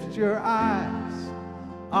 Lift your eyes,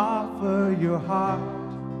 offer your heart.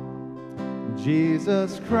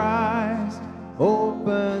 Jesus Christ,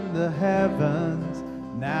 open the heavens.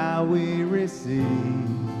 Now we receive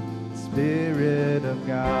the Spirit of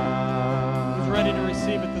God. Who's ready to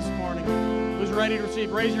receive it this morning? Who's ready to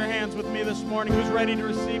receive? Raise your hands with me this morning. Who's ready to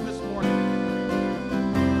receive this morning?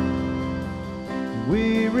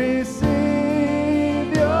 We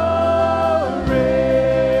receive your rain.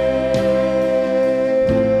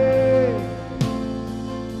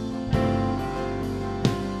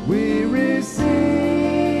 We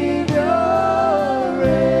receive your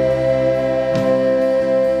rain.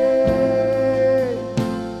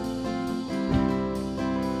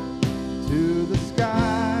 To the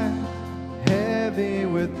sky, heavy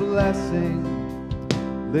with blessing.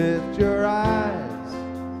 Lift your eyes,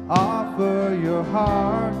 offer your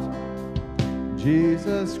heart.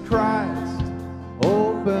 Jesus Christ,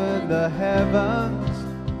 open the heavens.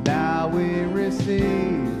 Now we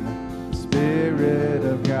receive the Spirit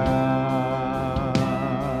of God.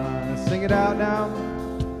 Sing it out now.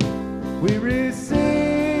 We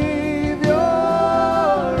receive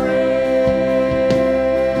your rain.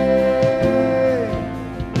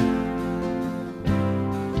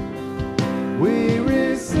 We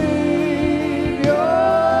receive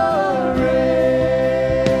your rain.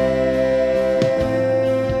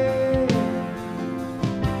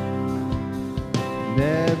 And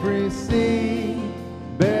every seed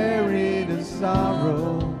buried in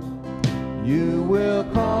sorrow, you will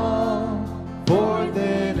call forth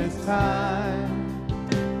in its time.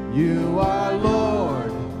 You are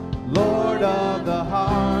Lord, Lord of the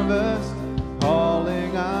harvest,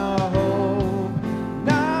 calling our hope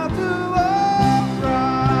now to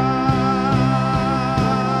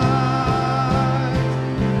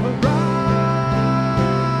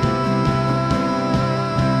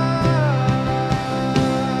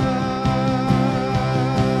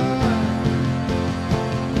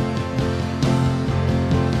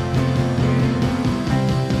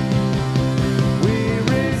we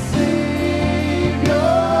receive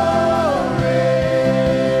your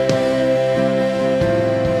rain.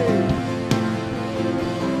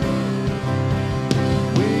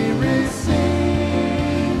 We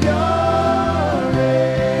receive your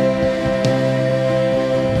rain.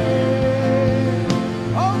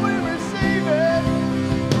 Oh, we receive it.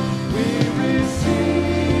 We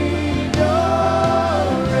receive your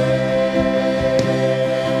rain.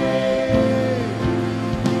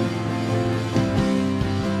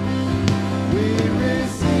 We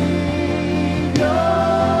receive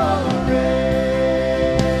your rain.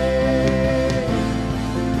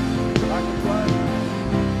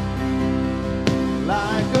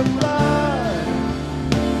 Like a flood,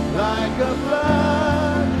 like a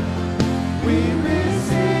flood, we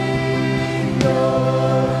receive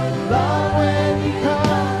your love when you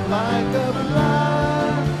come. Like a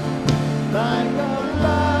flood, like a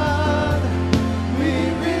flood, we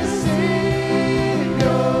receive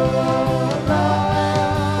your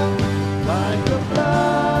love. Like a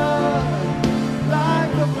flood,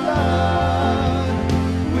 like a flood,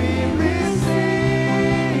 we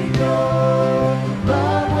receive your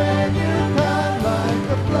love when you come. Like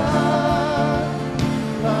a flood,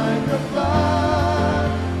 like a flood,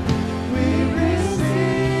 we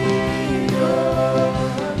receive your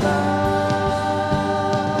love.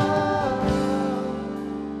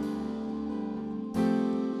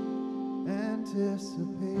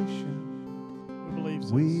 Anticipation, Who believes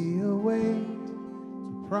this? we await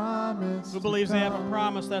the promise. Who to believes they have a come.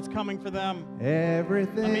 promise that's coming for them?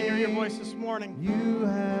 Everything Let me hear your voice this morning. you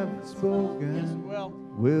have spoken Yes, it will.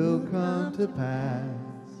 will come to pass.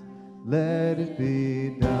 Let it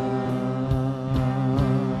be done.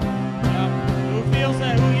 Yep. Who feels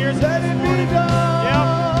that? Who hears it Let this it morning? be done. Yep.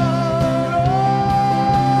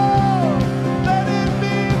 Oh, let it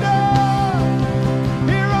be done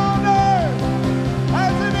here on earth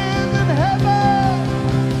as it is in heaven.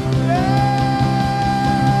 Yeah.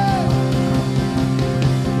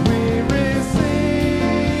 We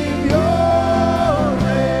receive your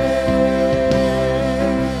rain.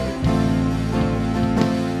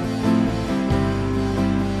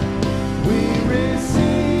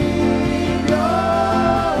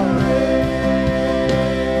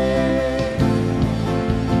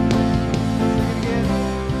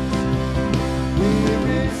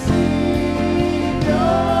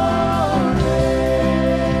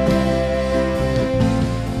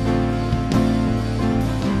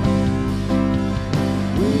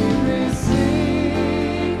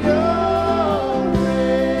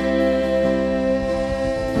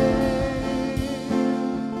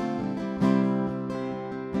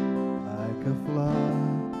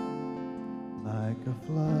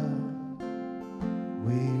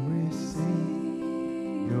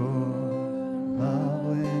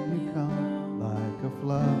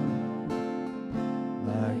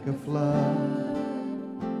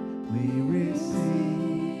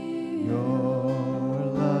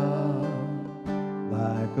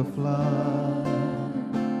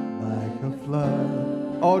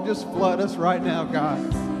 Oh, just flood us right now, God.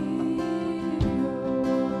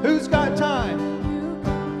 Who's got time?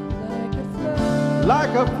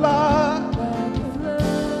 Like a flood,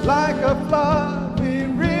 like a flood, we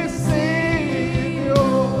receive your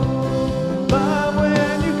love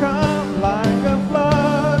when you come. Like a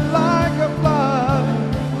flood, like a flood,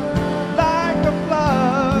 like a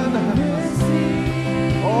flood.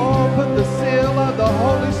 Oh, put the seal of the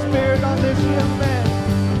Holy Spirit on this young man.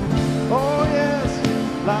 Oh yes,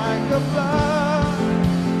 like a flood,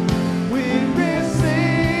 we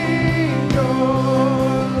receive your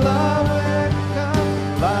love when you come.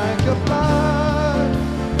 Like a flood,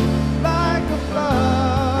 like a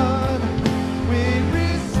flood, we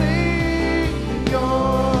receive your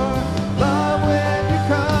love when you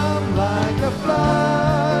come. Like a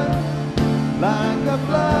flood, like a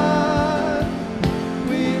flood,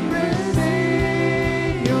 we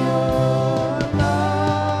receive your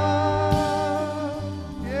love.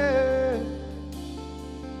 Yeah.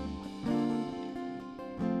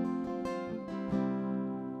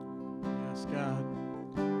 Yes, God.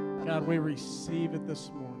 God, we receive it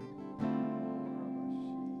this morning.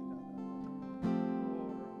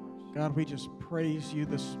 God, we just praise you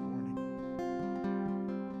this morning.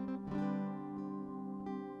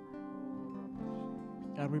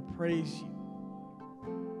 God, we praise you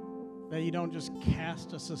that you don't just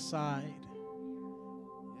cast us aside.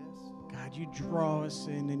 God, you draw us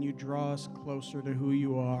in and you draw us closer to who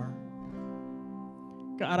you are.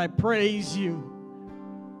 God, I praise you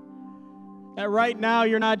that right now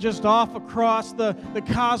you're not just off across the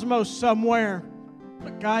cosmos somewhere,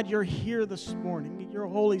 but God, you're here this morning. Your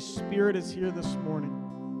Holy Spirit is here this morning.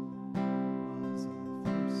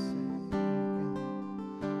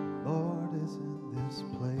 Lord is in this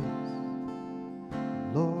place.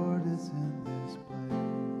 Lord is in this place.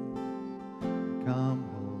 Come,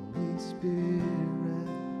 Holy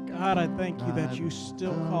Spirit. God, I thank you that you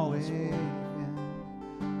still call us forward.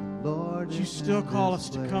 Lord, You still call us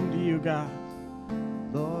to come to you, God.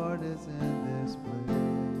 Lord is in this place.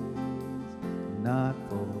 Not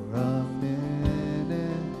for a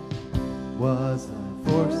minute was I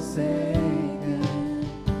forsaken.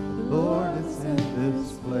 Lord is in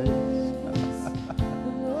this place.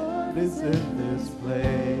 Lord is in this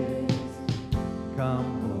place. Come,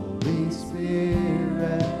 Holy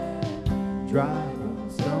Spirit, drive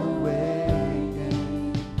us away.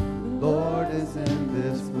 The Lord is in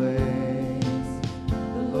this place.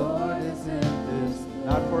 The Lord is in this.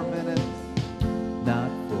 Not for a minute. Not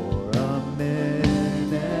for a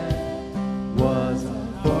minute was I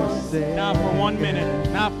forsaken. Not for 1 minute.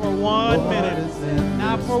 Not for 1 minute.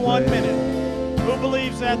 Not for 1 minute. Who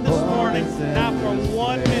believes that this morning? Not for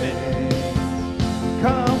 1 minute.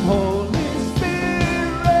 Come, Holy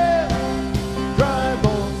Spirit, dry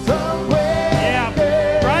bones awake.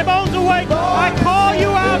 Yeah, dry bones awake. I call you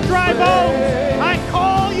out, dry bones. I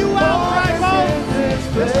call you out, dry bones.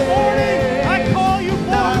 This morning, I call you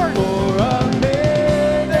forward. For a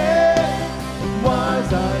minute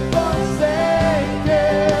was I forsaken.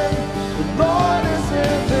 The Lord is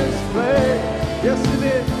in this place. Yes, it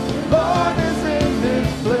is. The Lord is in this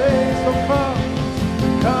place. So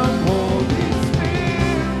come, Holy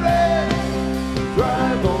Spirit,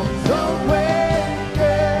 dry bones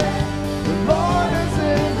awaken. The Lord is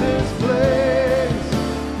in this place.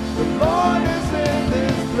 The Lord is in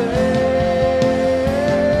this place.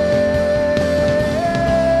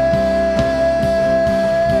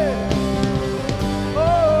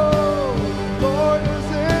 Oh, the Lord is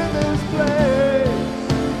in this place.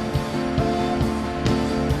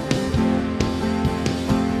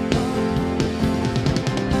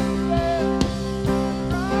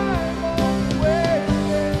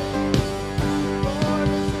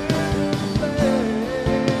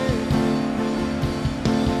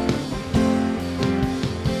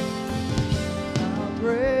 How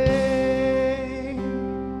great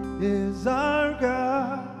is our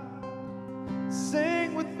God?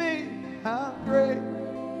 Sing with me, how great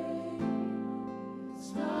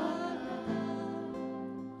is our God?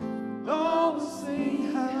 Oh,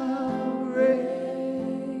 sing how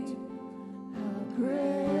great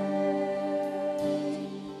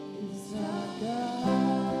is our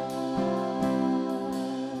God.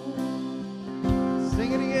 Sing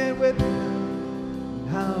it again with me.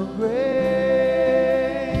 How great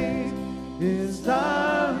is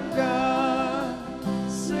our God?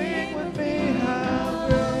 Sing with me, how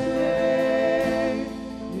great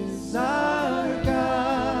is our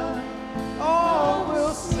God? Oh,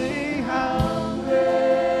 we'll sing how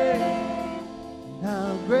great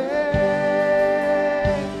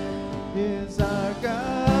is our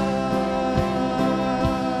God.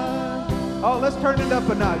 Oh, let's turn it it up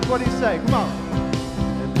a notch. What do you say? Come on.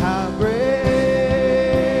 And how great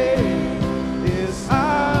is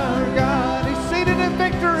our God. He's seated in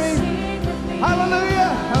victory.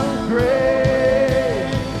 Hallelujah. How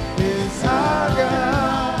great is our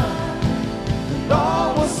God. And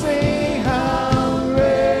all will sing how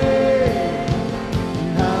great,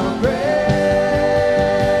 how great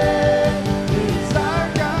is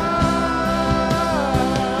our God.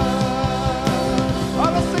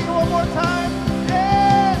 Oh, let's sing it one more time.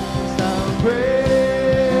 Yes. How great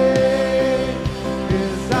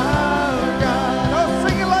is our God. Oh,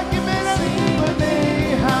 sing it like you mean it. Sing with me.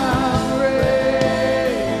 How great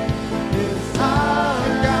is our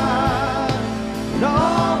God. And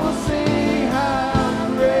all will sing how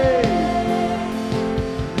great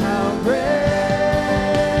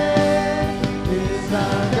is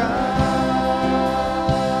our God.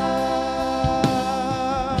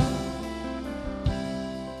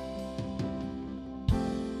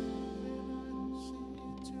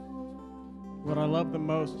 What I love the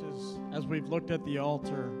most is, as we've looked at the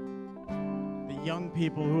altar, the young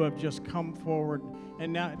people who have just come forward,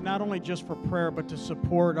 and not only just for prayer, but to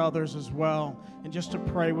support others as well, and just to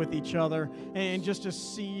pray with each other, and just to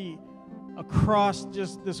see across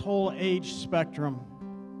just this whole age spectrum.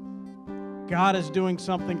 God is doing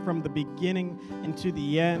something from the beginning into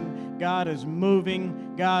the end. God is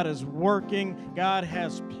moving. God is working. God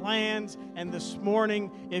has plans. And this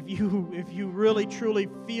morning, if you really truly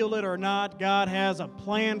feel it or not, God has a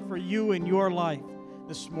plan for you in your life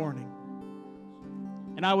this morning.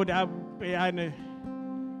 And I'd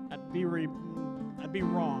be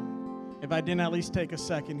wrong if I didn't at least take a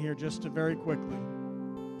second here just to very quickly.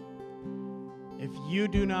 If you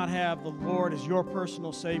do not have the Lord as your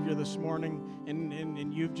personal Savior this morning,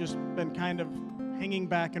 and you've just been kind of hanging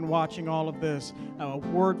back and watching all of this, a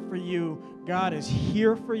word for you: God is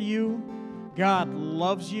here for you. God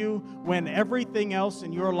loves you. When everything else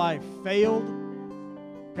in your life failed,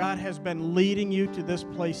 God has been leading you to this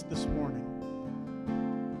place this morning.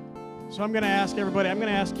 So I'm going to ask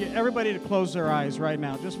everybody to close their eyes right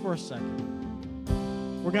now, just for a second.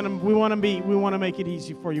 We want to make it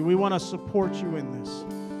easy for you. We want to support you in this.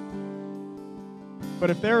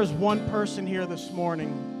 But if there is one person here this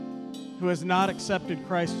morning who has not accepted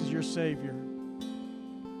Christ as your Savior,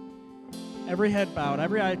 every head bowed,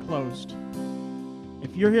 every eye closed.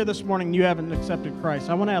 If you're here this morning and you haven't accepted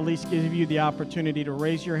Christ, I want to at least give you the opportunity to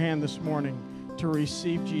raise your hand this morning to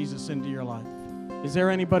receive Jesus into your life. Is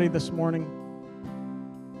there anybody this morning?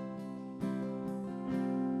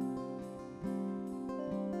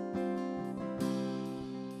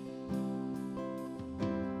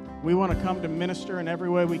 We want to come to minister in every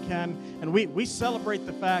way we can. And we celebrate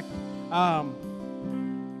the fact that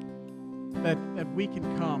we can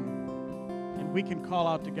come and we can call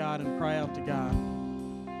out to God and cry out to God.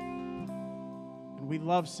 And we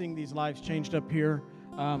love seeing these lives changed up here.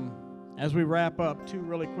 As we wrap up, two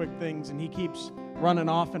really quick things, and he keeps running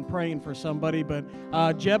off and praying for somebody. But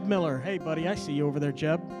Jeb Miller, hey, buddy, I see you over there,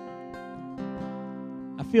 Jeb.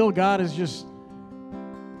 I feel God is just,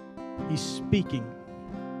 he's speaking.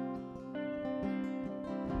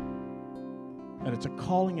 That it's a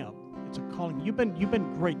calling up. It's a calling. You've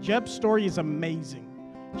been great. Jeb's story is amazing.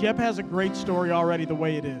 Jeb has a great story already the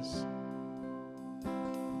way it is.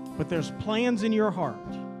 But there's plans in your heart.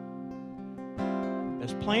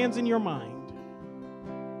 There's plans in your mind.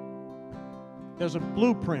 There's a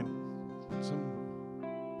blueprint.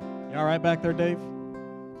 You all right back there, Dave?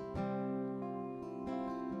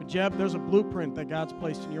 But Jeb, there's a blueprint that God's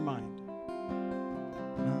placed in your mind.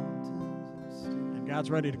 And God's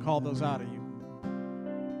ready to call those out of you.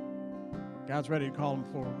 God's ready to call them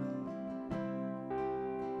forward.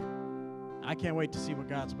 I can't wait to see what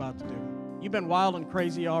God's about to do. You've been wild and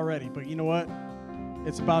crazy already, but you know what?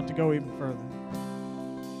 It's about to go even further.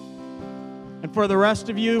 And for the rest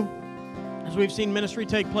of you, as we've seen ministry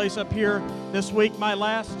take place up here this week, my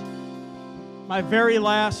very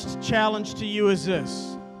last challenge to you is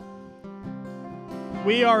this.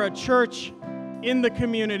 We are a church in the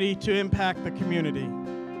community to impact the community.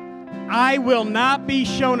 I will not be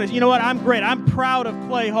shown as, you know what, I'm great. I'm proud of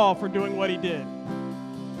Clay Hall for doing what he did.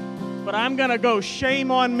 But I'm going to go,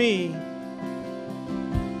 shame on me.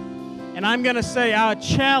 And I'm going to say a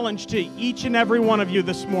challenge to each and every one of you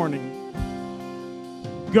this morning.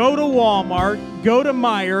 Go to Walmart, go to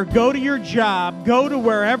Meijer, go to your job, go to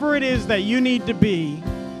wherever it is that you need to be,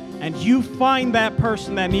 and you find that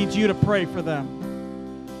person that needs you to pray for them.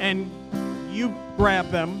 And you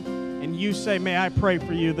grab them and you say, may I pray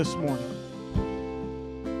for you this morning?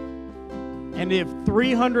 And if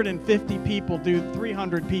 300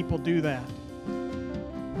 people do that,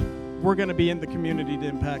 we're going to be in the community to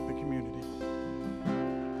impact the community.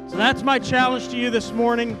 So that's my challenge to you this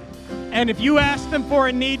morning. And if you ask them for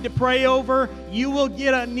a need to pray over, you will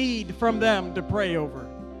get a need from them to pray over.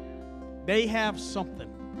 They have something.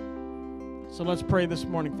 So let's pray this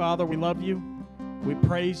morning. Father, we love you. We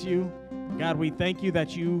praise you. God, we thank you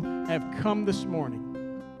that you have come this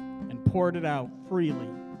morning and poured it out freely.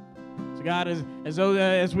 So God,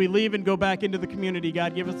 as we leave and go back into the community,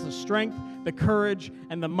 God, give us the strength, the courage,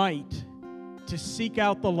 and the might to seek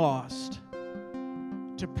out the lost,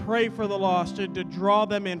 to pray for the lost, to draw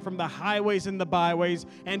them in from the highways and the byways,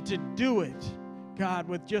 and to do it, God,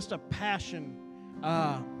 with just a passion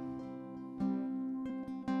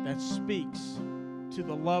that speaks to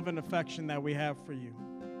the love and affection that we have for you.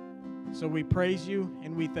 So we praise you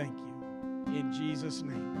and we thank you. In Jesus'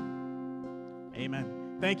 name, amen.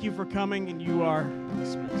 Thank you for coming, and you are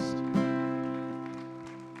dismissed.